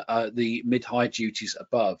on the mid-high duties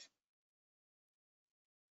above.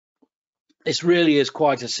 This really is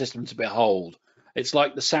quite a system to behold. It's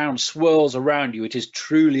like the sound swirls around you. It is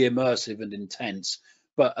truly immersive and intense,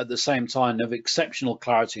 but at the same time of exceptional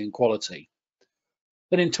clarity and quality.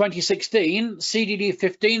 Then in 2016,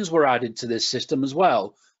 CDD-15s were added to this system as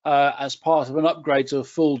well, as part of an upgrade to a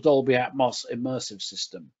full Dolby Atmos immersive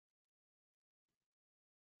system.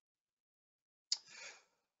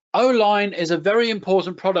 O-Line is a very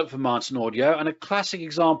important product for Martin Audio and a classic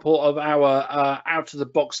example of our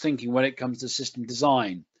out-of-the-box thinking when it comes to system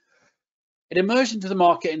design. It emerged into the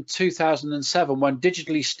market in 2007 when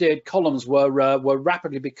digitally steered columns were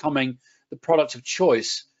rapidly becoming the product of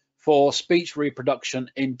choice for speech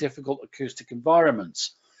reproduction in difficult acoustic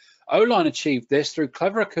environments. O-Line achieved this through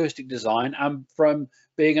clever acoustic design and from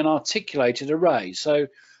being an articulated array. So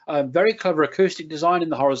very clever acoustic design in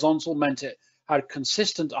the horizontal meant it had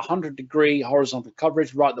consistent 100-degree horizontal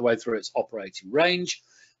coverage right the way through its operating range,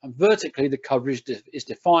 and vertically the coverage is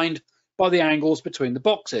defined by the angles between the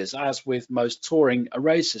boxes, as with most touring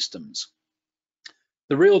array systems.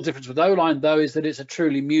 The real difference with O-Line, though, is that it's a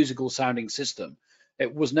truly musical sounding system.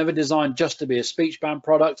 It was never designed just to be a speech band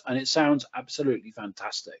product, and it sounds absolutely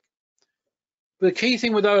fantastic. But the key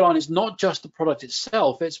thing with O-Line is not just the product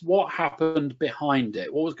itself, it's what happened behind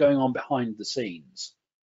it, what was going on behind the scenes.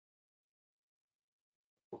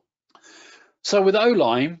 So with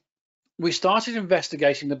O-Line, we started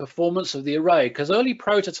investigating the performance of the array because early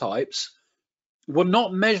prototypes were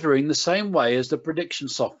not measuring the same way as the prediction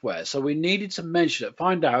software. So we needed to measure it,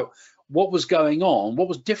 find out what was going on, what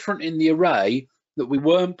was different in the array that we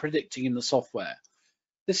weren't predicting in the software.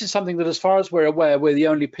 This is something that, as far as we're aware, we're the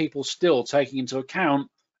only people still taking into account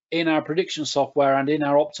in our prediction software and in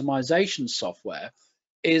our optimization software,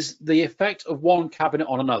 is the effect of one cabinet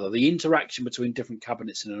on another, the interaction between different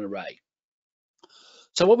cabinets in an array.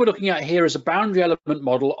 So what we're looking at here is a boundary element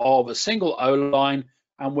model of a single O-Line,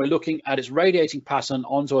 and we're looking at its radiating pattern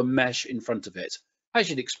onto a mesh in front of it. As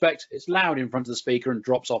you'd expect, it's loud in front of the speaker and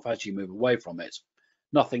drops off as you move away from it.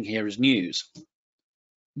 Nothing here is news.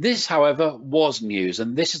 This, however, was news,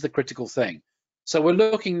 and this is the critical thing. So we're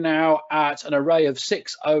looking now at an array of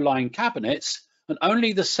 6 O-Line cabinets, and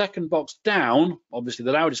only the second box down, obviously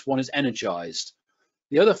the loudest one, is energized.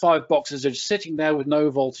 The other 5 boxes are just sitting there with no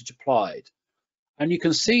voltage applied. And you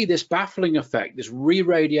can see this baffling effect, this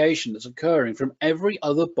re-radiation that's occurring from every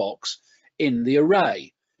other box in the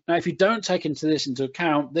array. Now, if you don't take this into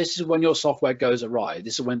account, this is when your software goes awry.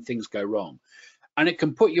 This is when things go wrong. And it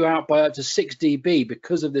can put you out by up to 6 dB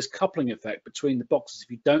because of this coupling effect between the boxes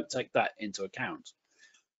if you don't take that into account.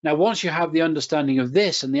 Now, once you have the understanding of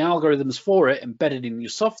this and the algorithms for it embedded in your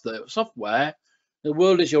software, the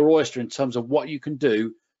world is your oyster in terms of what you can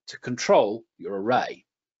do to control your array.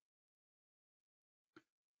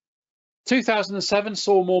 2007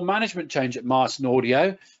 saw more management change at Martin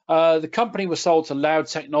Audio. The company was sold to Loud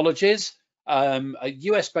Technologies, a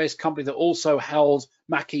US-based company that also held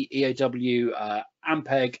Mackie, EAW,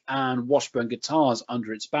 Ampeg, and Washburn guitars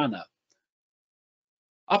under its banner.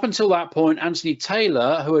 Up until that point, Anthony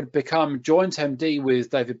Taylor, who had become joint MD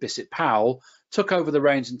with David Bissett Powell, took over the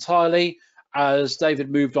reins entirely as David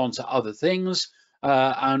moved on to other things,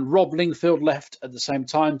 and Rob Lingfield left at the same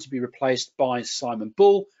time to be replaced by Simon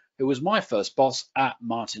Bull, who was my first boss at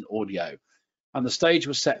Martin Audio. And the stage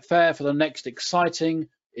was set fair for the next exciting,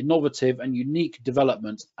 innovative, and unique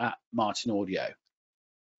development at Martin Audio.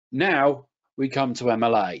 Now we come to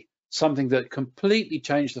MLA, something that completely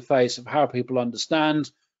changed the face of how people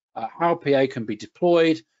understand how PA can be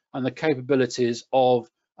deployed and the capabilities of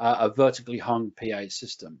a vertically hung PA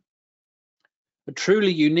system. A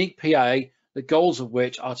truly unique PA, the goals of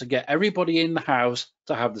which are to get everybody in the house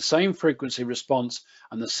to have the same frequency response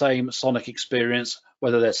and the same sonic experience,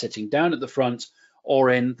 whether they're sitting down at the front or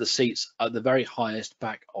in the seats at the very highest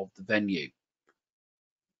back of the venue.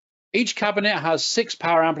 Each cabinet has 6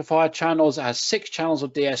 power amplifier channels. It has 6 channels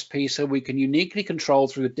of DSP, so we can uniquely control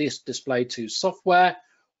through the Display 2 software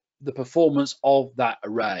the performance of that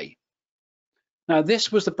array. Now,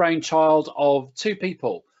 this was the brainchild of 2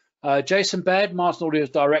 people. Jason Baird, Martin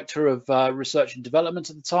Audio's Director of Research and Development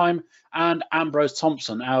at the time, and Ambrose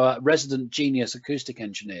Thompson, our resident genius acoustic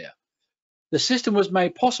engineer. The system was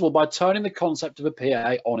made possible by turning the concept of a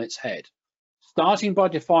PA on its head, starting by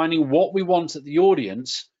defining what we want at the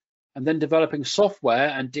audience, and then developing software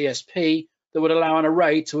and DSP that would allow an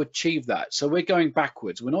array to achieve that. So we're going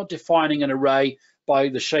backwards. We're not defining an array by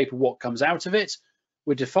the shape of what comes out of it.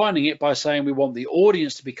 We're defining it by saying we want the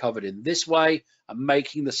audience to be covered in this way and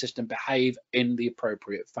making the system behave in the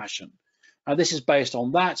appropriate fashion. Now, this is based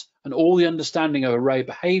on that and all the understanding of array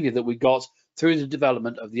behavior that we got through the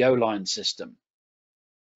development of the O-Line system.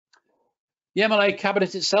 The MLA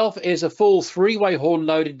cabinet itself is a full three-way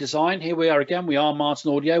horn-loaded design. Here we are again, we are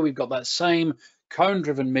Martin Audio. We've got that same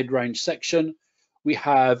cone-driven mid-range section. We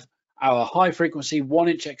have our high-frequency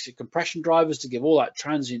 1-inch exit compression drivers to give all that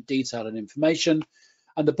transient detail and information.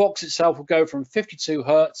 And the box itself will go from 52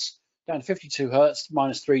 Hertz down to 52 Hertz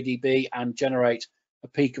minus 3 dB and generate a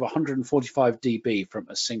peak of 145 dB from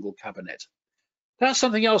a single cabinet. That's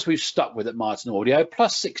something else we've stuck with at Martin Audio.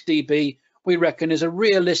 Plus 6 dB, we reckon, is a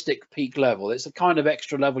realistic peak level. It's the kind of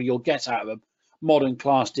extra level you'll get out of a modern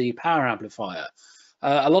Class D power amplifier.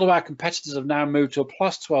 A lot of our competitors have now moved to a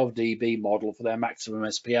plus 12 dB model for their maximum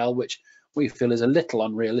SPL, which we feel is a little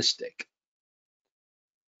unrealistic.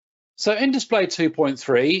 So in Display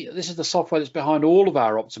 2.3, this is the software that's behind all of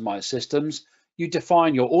our optimized systems. You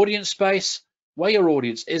define your audience space, where your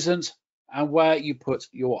audience isn't, and where you put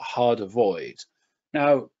your hard avoid.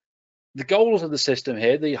 Now, the goals of the system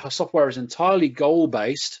here, the software is entirely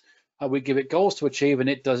goal-based. We give it goals to achieve, and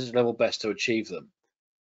it does its level best to achieve them.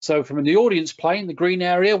 So from the audience plane, the green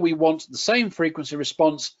area, we want the same frequency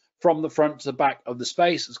response from the front to the back of the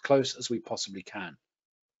space as close as we possibly can.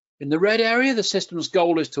 In the red area, the system's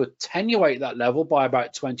goal is to attenuate that level by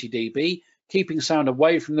about 20 dB, keeping sound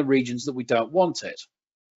away from the regions that we don't want it.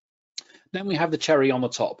 Then we have the cherry on the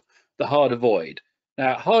top, the hard avoid.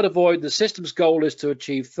 Now, hard avoid, the system's goal is to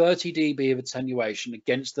achieve 30 dB of attenuation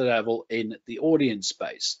against the level in the audience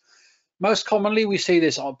space. Most commonly, we see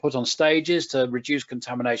this put on stages to reduce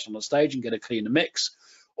contamination on the stage and get a cleaner mix,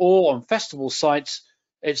 or on festival sites,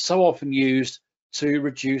 it's so often used to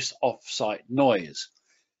reduce off-site noise.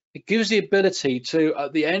 It gives the ability to,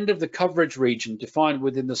 at the end of the coverage region defined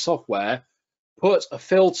within the software, put a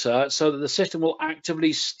filter so that the system will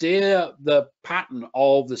actively steer the pattern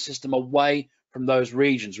of the system away from those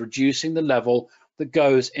regions, reducing the level that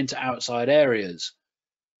goes into outside areas.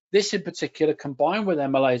 This in particular, combined with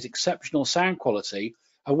MLA's exceptional sound quality,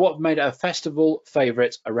 are what made it a festival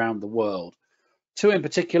favourite around the world. Two in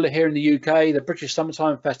particular here in the UK, the British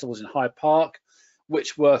Summertime Festivals in Hyde Park,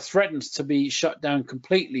 which were threatened to be shut down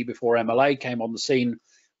completely before MLA came on the scene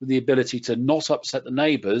with the ability to not upset the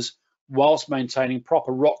neighbours whilst maintaining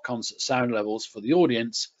proper rock concert sound levels for the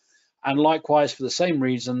audience, and likewise for the same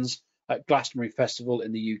reasons at Glastonbury Festival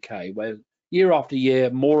in the UK, where year after year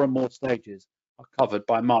more and more stages are covered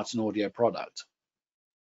by Martin Audio product.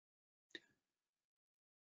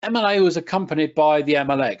 MLA was accompanied by the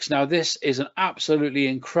MLX. Now this is an absolutely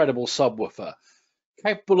incredible subwoofer,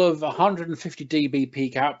 capable of 150 dB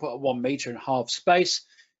peak output at 1.5 meter space.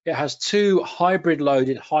 It has two hybrid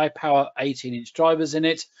loaded high power 18-inch drivers in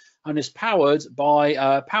it and is powered by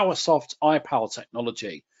PowerSoft iPal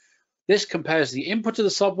technology. This compares the input of the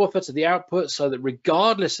subwoofer to the output so that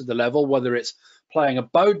regardless of the level, whether it's playing a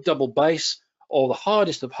bowed double bass or the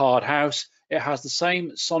hardest of hard house, it has the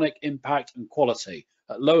same sonic impact and quality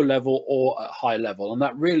at low level or at high level. And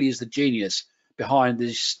that really is the genius behind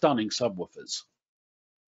these stunning subwoofers.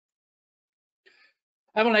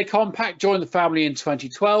 MLA Compact joined the family in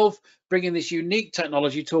 2012, bringing this unique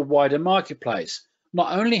technology to a wider marketplace.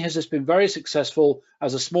 Not only has this been very successful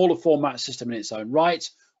as a smaller format system in its own right,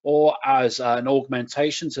 or as an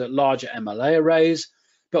augmentation to larger MLA arrays,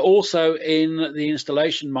 but also in the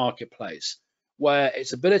installation marketplace, where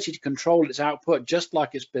its ability to control its output just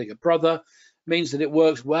like its bigger brother means that it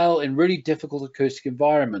works well in really difficult acoustic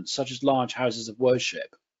environments, such as large houses of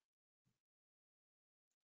worship.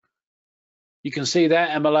 You can see there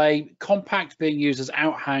MLA Compact being used as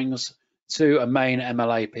outhangs to a main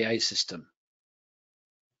MLA PA system.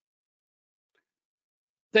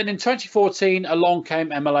 Then in 2014, along came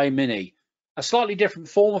MLA Mini, a slightly different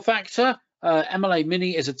form factor. MLA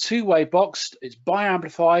Mini is a two-way box. It's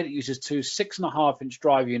bi-amplified. It uses two 6.5-inch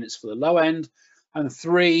drive units for the low end and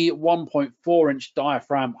three 1.4-inch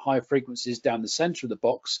diaphragm high frequencies down the center of the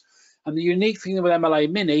box. And the unique thing with MLA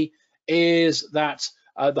Mini is that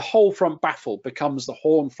the whole front baffle becomes the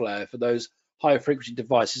horn flare for those high frequency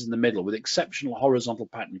devices in the middle with exceptional horizontal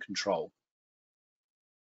pattern control.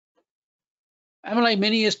 MLA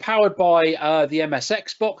Mini is powered by the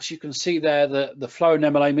MSX box. You can see there the flown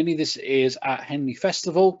MLA Mini. This is at Henley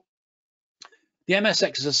Festival. The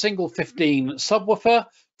MSX is a single 15 subwoofer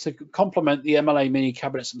to complement the MLA Mini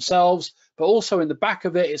cabinets themselves, but also in the back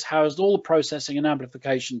of it is housed all the processing and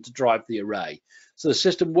amplification to drive the array. So the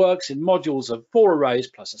system works in modules of 4 arrays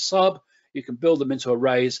plus a sub. You can build them into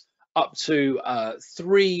arrays up to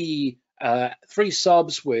three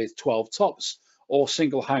subs with 12 tops, or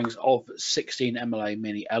single hangs of 16 MLA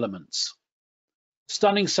Mini elements.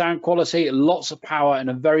 Stunning sound quality, lots of power in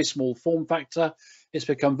a very small form factor. It's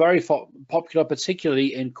become very popular,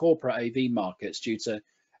 particularly in corporate AV markets due to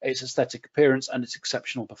its aesthetic appearance and its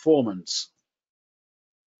exceptional performance.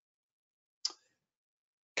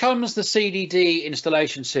 comes the CDD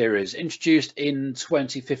installation series, introduced in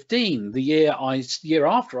 2015, the year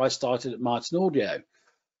after I started at Martin Audio.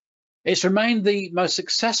 It's remained the most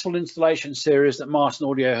successful installation series that Martin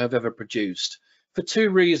Audio have ever produced for two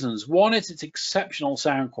reasons. One is its exceptional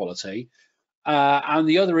sound quality, and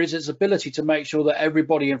the other is its ability to make sure that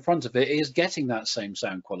everybody in front of it is getting that same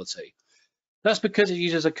sound quality. That's because it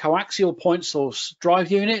uses a coaxial point source drive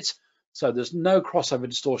unit, so there's no crossover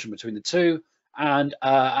distortion between the two, and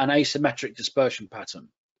an asymmetric dispersion pattern.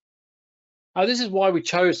 Now, this is why we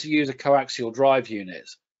chose to use a coaxial drive unit.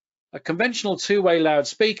 A conventional two-way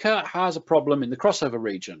loudspeaker has a problem in the crossover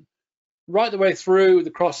region. Right the way through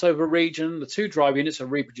the crossover region, the two drive units are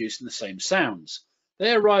reproducing the same sounds.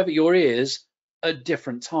 They arrive at your ears at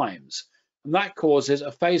different times, and that causes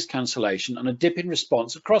a phase cancellation and a dip in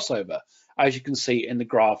response at crossover, as you can see in the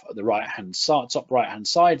graph at the top right-hand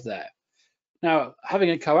side there. Now,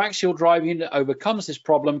 having a coaxial drive unit overcomes this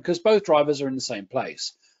problem because both drivers are in the same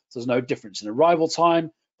place. So there's no difference in arrival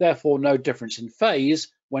time, therefore no difference in phase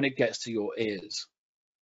when it gets to your ears.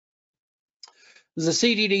 There's a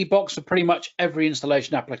CDD box for pretty much every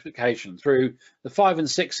installation application, through the 5 and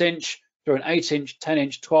 6 inch, through an 8 inch, 10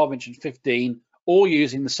 inch, 12 inch and 15, all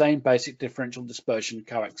using the same basic differential dispersion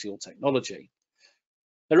coaxial technology.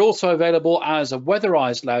 They're also available as a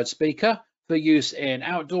weatherized loudspeaker for use in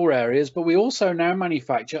outdoor areas, but we also now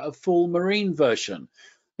manufacture a full marine version.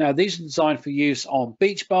 Now, these are designed for use on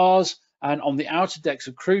beach bars and on the outer decks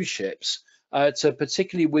of cruise ships to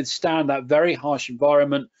particularly withstand that very harsh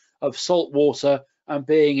environment of salt water and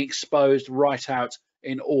being exposed right out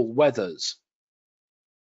in all weathers.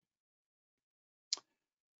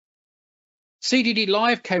 CDD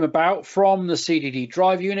Live came about from the CDD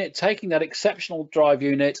drive unit, taking that exceptional drive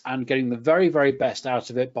unit and getting the very, very best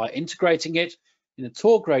out of it by integrating it in a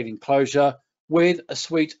torque grade enclosure with a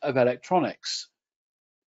suite of electronics.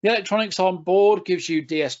 The electronics on board gives you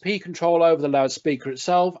DSP control over the loudspeaker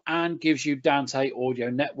itself and gives you Dante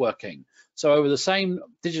audio networking. So over the same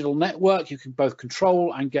digital network, you can both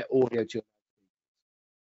control and get audio to your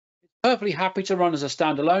perfectly happy to run as a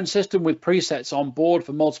standalone system with presets on board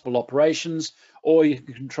for multiple operations, or you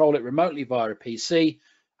can control it remotely via a PC,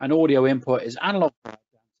 and audio input is analog via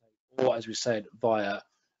Dante, or as we said,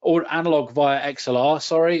 analog via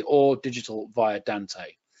XLR, or digital via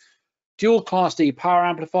Dante. Dual Class D power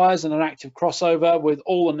amplifiers and an active crossover with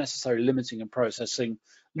all the necessary limiting and processing,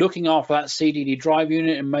 looking after that CDD drive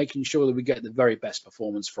unit and making sure that we get the very best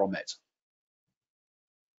performance from it.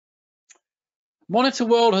 Monitor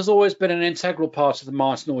World has always been an integral part of the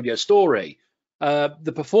Martin Audio story.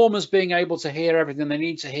 The performers being able to hear everything they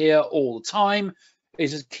need to hear all the time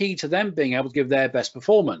is key to them being able to give their best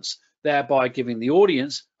performance, thereby giving the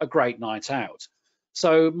audience a great night out.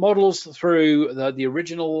 So models through the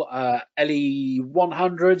original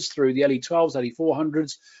LE100s, through the LE12s,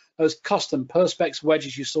 LE400s, those custom Perspex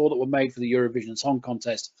wedges you saw that were made for the Eurovision Song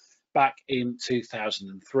Contest back in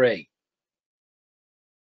 2003.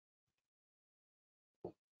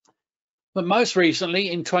 But most recently,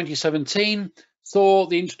 in 2017, saw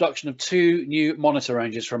the introduction of two new monitor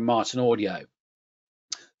ranges from Martin Audio.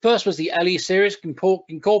 First was the LE series,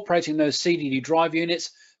 incorporating those CDD drive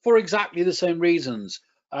units for exactly the same reasons.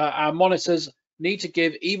 Our monitors need to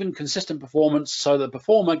give even consistent performance so the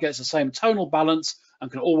performer gets the same tonal balance and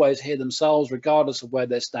can always hear themselves regardless of where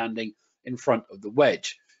they're standing in front of the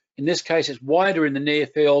wedge. In this case, it's wider in the near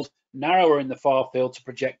field, narrower in the far field to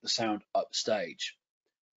project the sound upstage.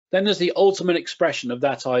 Then there's the ultimate expression of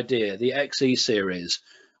that idea, the XE series,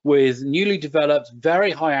 with newly developed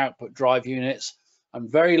very high output drive units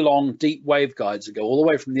and very long deep waveguides that go all the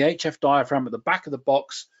way from the HF diaphragm at the back of the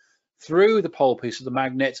box through the pole piece of the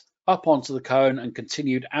magnet up onto the cone and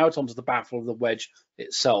continued out onto the baffle of the wedge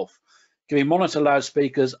itself, giving monitor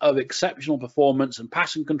loudspeakers of exceptional performance and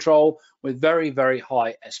pattern control with very, very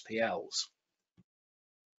high SPLs.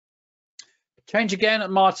 Change again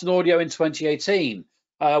at Martin Audio in 2018.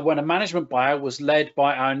 When a management buyout was led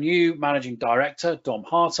by our new managing director, Dom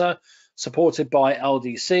Harter, supported by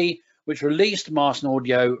LDC, which released Martin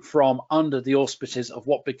Audio from under the auspices of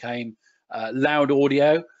what became Loud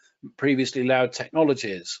Audio, previously Loud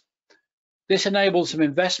Technologies. This enabled some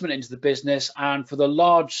investment into the business and for the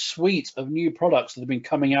large suite of new products that have been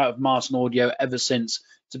coming out of Martin Audio ever since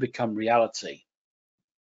to become reality.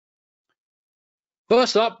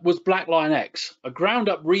 First up was Blackline X, a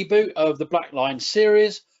ground-up reboot of the Blackline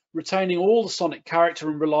series, retaining all the sonic character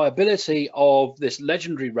and reliability of this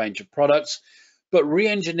legendary range of products, but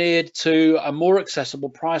re-engineered to a more accessible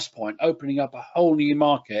price point, opening up a whole new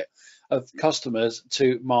market of customers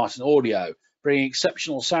to Martin Audio, bringing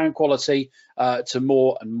exceptional sound quality to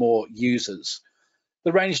more and more users.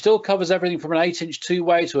 The range still covers everything from an 8-inch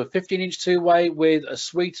two-way to a 15-inch two-way with a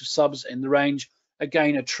suite of subs in the range.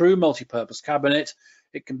 Again, a true multi-purpose cabinet.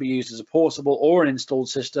 It can be used as a portable or an installed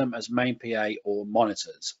system as main PA or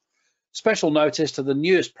monitors. Special notice to the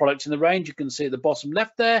newest product in the range, you can see at the bottom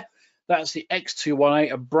left there, that's the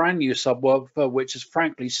X218, a brand new subwoofer, which is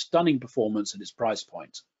frankly stunning performance at its price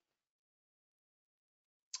point.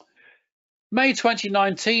 May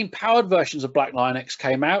 2019, powered versions of Black Lion X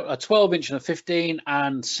came out, a 12-inch and a 15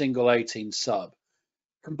 and single 18 sub.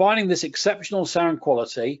 Combining this exceptional sound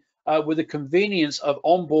quality with the convenience of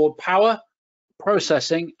onboard power,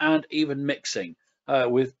 processing and even mixing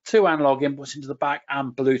with 2 analog inputs into the back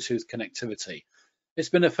and Bluetooth connectivity. It's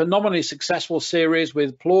been a phenomenally successful series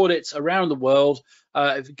with plaudits around the world.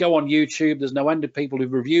 If you go on YouTube, there's no end of people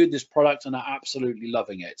who've reviewed this product and are absolutely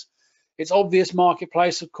loving it. Its obvious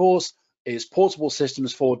marketplace, of course, is portable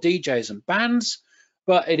systems for DJs and bands,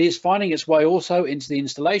 but it is finding its way also into the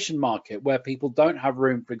installation market where people don't have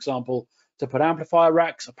room, for example, to put amplifier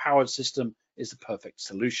racks. A powered system is the perfect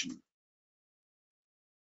solution.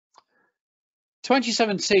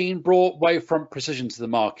 2017 brought wavefront precision to the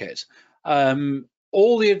market.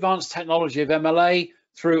 All the advanced technology of MLA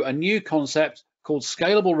through a new concept called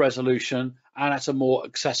scalable resolution and at a more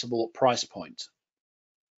accessible price point.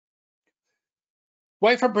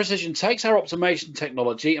 Wavefront precision takes our optimization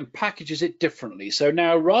technology and packages it differently. So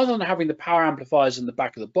now, rather than having the power amplifiers in the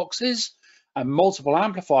back of the boxes and multiple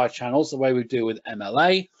amplifier channels the way we do with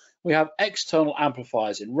MLA, we have external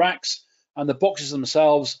amplifiers in racks, and the boxes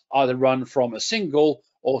themselves either run from a single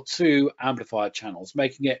or 2 amplifier channels,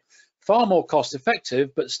 making it far more cost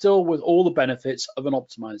effective, but still with all the benefits of an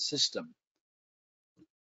optimized system.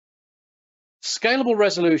 Scalable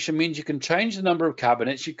resolution means you can change the number of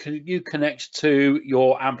cabinets you connect to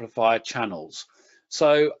your amplifier channels.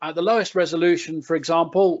 So at the lowest resolution, for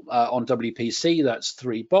example, on WPC, that's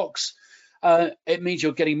 3 box, it means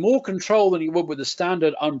you're getting more control than you would with a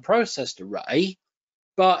standard unprocessed array,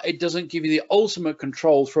 but it doesn't give you the ultimate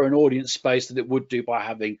control through an audience space that it would do by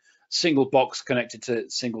having single box connected to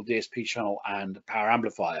single DSP channel and power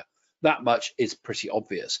amplifier. That much is pretty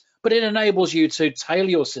obvious, but it enables you to tailor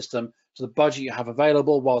your system to the budget you have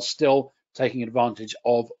available while still taking advantage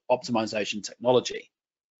of optimization technology.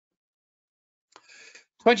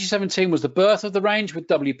 2017 was the birth of the range with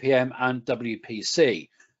WPM and WPC,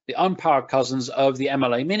 the unpowered cousins of the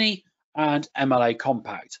MLA Mini and MLA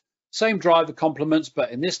Compact. Same driver complements,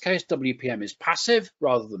 but in this case, WPM is passive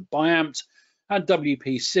rather than biamped, and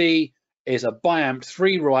WPC is a biamped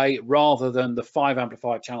 3-way rather than the 5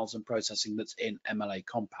 amplifier channels and processing that's in MLA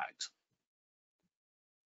Compact.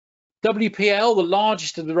 WPL, the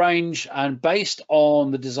largest of the range and based on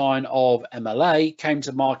the design of MLA, came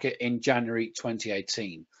to market in January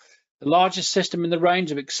 2018. The largest system in the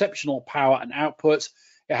range of exceptional power and output.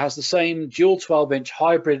 It has the same dual 12-inch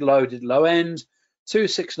hybrid loaded low end, 2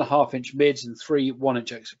 6.5-inch mids and 3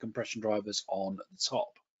 1-inch exit compression drivers on the top.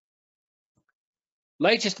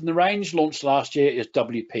 Latest in the range, launched last year, is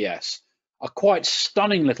WPS, a quite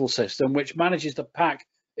stunning little system which manages to pack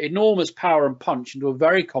enormous power and punch into a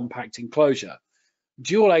very compact enclosure.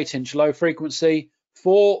 Dual 8-inch low frequency,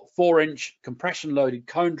 4 4-inch compression loaded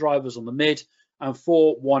cone drivers on the mid, and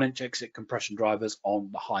 4 1-inch exit compression drivers on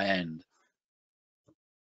the high end.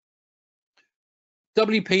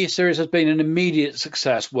 WP series has been an immediate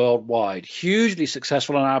success worldwide, hugely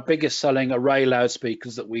successful on our biggest selling array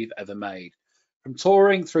loudspeakers that we've ever made. From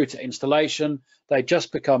touring through to installation, they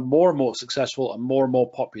just become more and more successful and more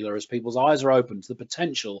popular as people's eyes are open to the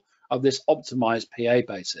potential of this optimized PA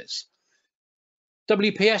basis.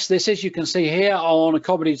 WPS, this is, you can see here on a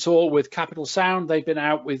comedy tour with Capital Sound. They've been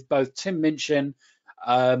out with both Tim Minchin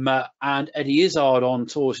and Eddie Izzard on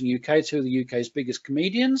tours in the UK, 2 of the UK's biggest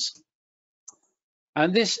comedians.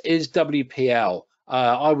 And this is WPL.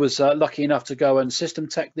 I was lucky enough to go and system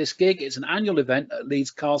tech this gig. It's an annual event at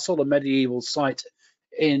Leeds Castle, a medieval site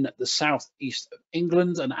in the southeast of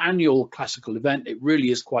England, an annual classical event. It really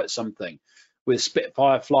is quite something. With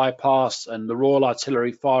Spitfire fly past and the Royal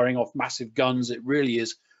Artillery firing off massive guns, it really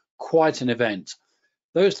is quite an event.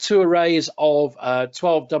 Those 2 arrays of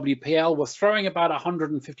 12 WPL were throwing about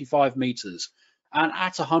 155 meters. And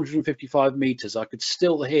at 155 meters, I could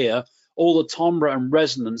still hear all the timbre and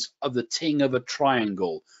resonance of the ting of a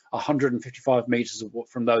triangle, 155 meters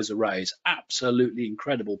from those arrays. Absolutely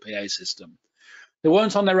incredible PA system. They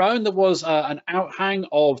weren't on their own. There was an outhang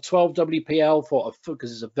of 12 WPL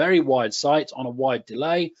because it's a very wide site on a wide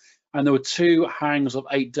delay, and there were 2 hangs of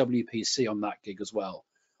 8 WPC on that gig as well.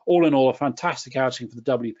 All in all, a fantastic outing for the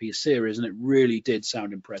WP series, and it really did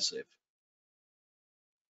sound impressive.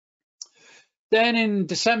 Then in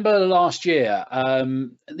December last year,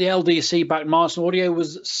 the LDC-backed Martin Audio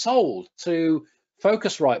was sold to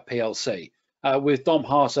Focusrite PLC, with Dom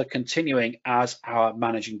Harter continuing as our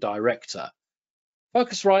managing director.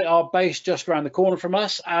 Focusrite are based just around the corner from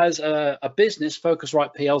us. As a business,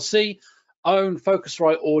 Focusrite PLC own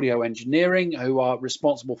Focusrite Audio Engineering, who are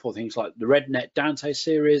responsible for things like the RedNet Dante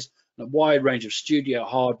series, and a wide range of studio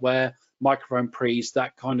hardware, microphone pre's,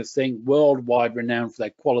 that kind of thing, worldwide renowned for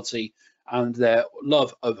their quality and their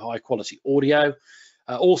love of high quality audio.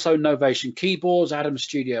 Also Novation Keyboards, Adam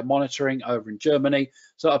Studio Monitoring over in Germany.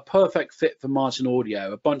 So a perfect fit for Martin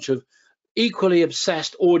Audio, a bunch of equally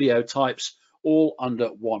obsessed audio types all under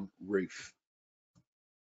one roof.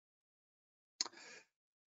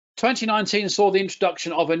 2019 saw the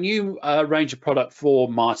introduction of a new range of product for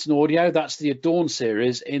Martin Audio. That's the Adorn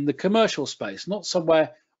series in the commercial space, not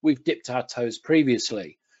somewhere we've dipped our toes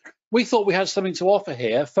previously. We thought we had something to offer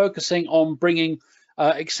here, focusing on bringing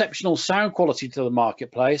exceptional sound quality to the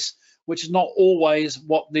marketplace, which is not always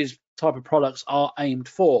what these type of products are aimed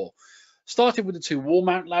for. Started with the two wall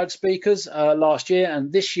mount loudspeakers last year,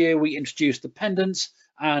 and this year we introduced the pendants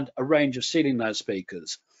and a range of ceiling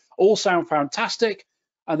loudspeakers. All sound fantastic,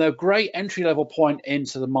 and they're a great entry-level point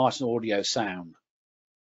into the Martin Audio sound.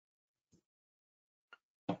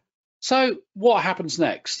 So what happens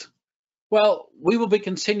next? Well, we will be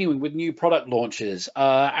continuing with new product launches.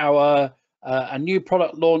 A new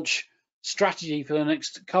product launch strategy for the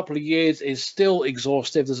next couple of years is still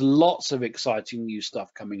exhaustive. There's lots of exciting new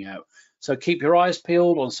stuff coming out. So keep your eyes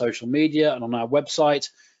peeled on social media and on our website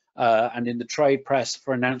and in the trade press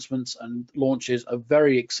for announcements and launches of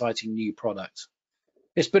very exciting new products.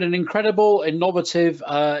 It's been an incredible, innovative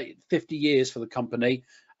 50 years for the company,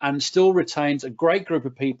 and still retains a great group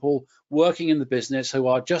of people working in the business who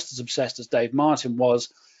are just as obsessed as Dave Martin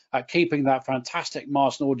was at keeping that fantastic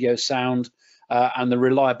Martin Audio sound and the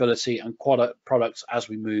reliability and quality products as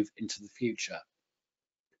we move into the future.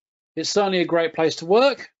 It's certainly a great place to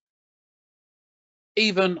work,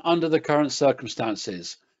 even under the current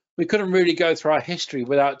circumstances. We couldn't really go through our history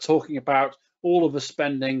without talking about all of us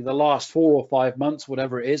spending the last 4 or 5 months,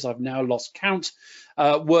 whatever it is, I've now lost count,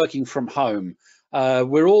 working from home.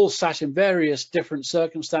 We're all sat in various different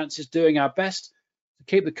circumstances doing our best to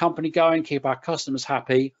keep the company going, keep our customers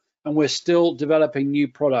happy, and we're still developing new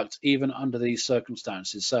products even under these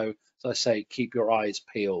circumstances. So, as I say, keep your eyes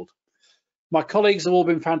peeled. My colleagues have all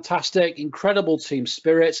been fantastic, incredible team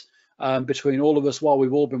spirit between all of us while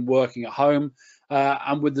we've all been working at home,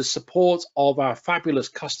 and with the support of our fabulous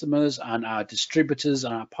customers and our distributors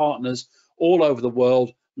and our partners all over the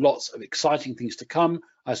world. Lots of exciting things to come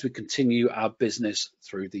as we continue our business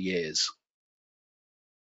through the years.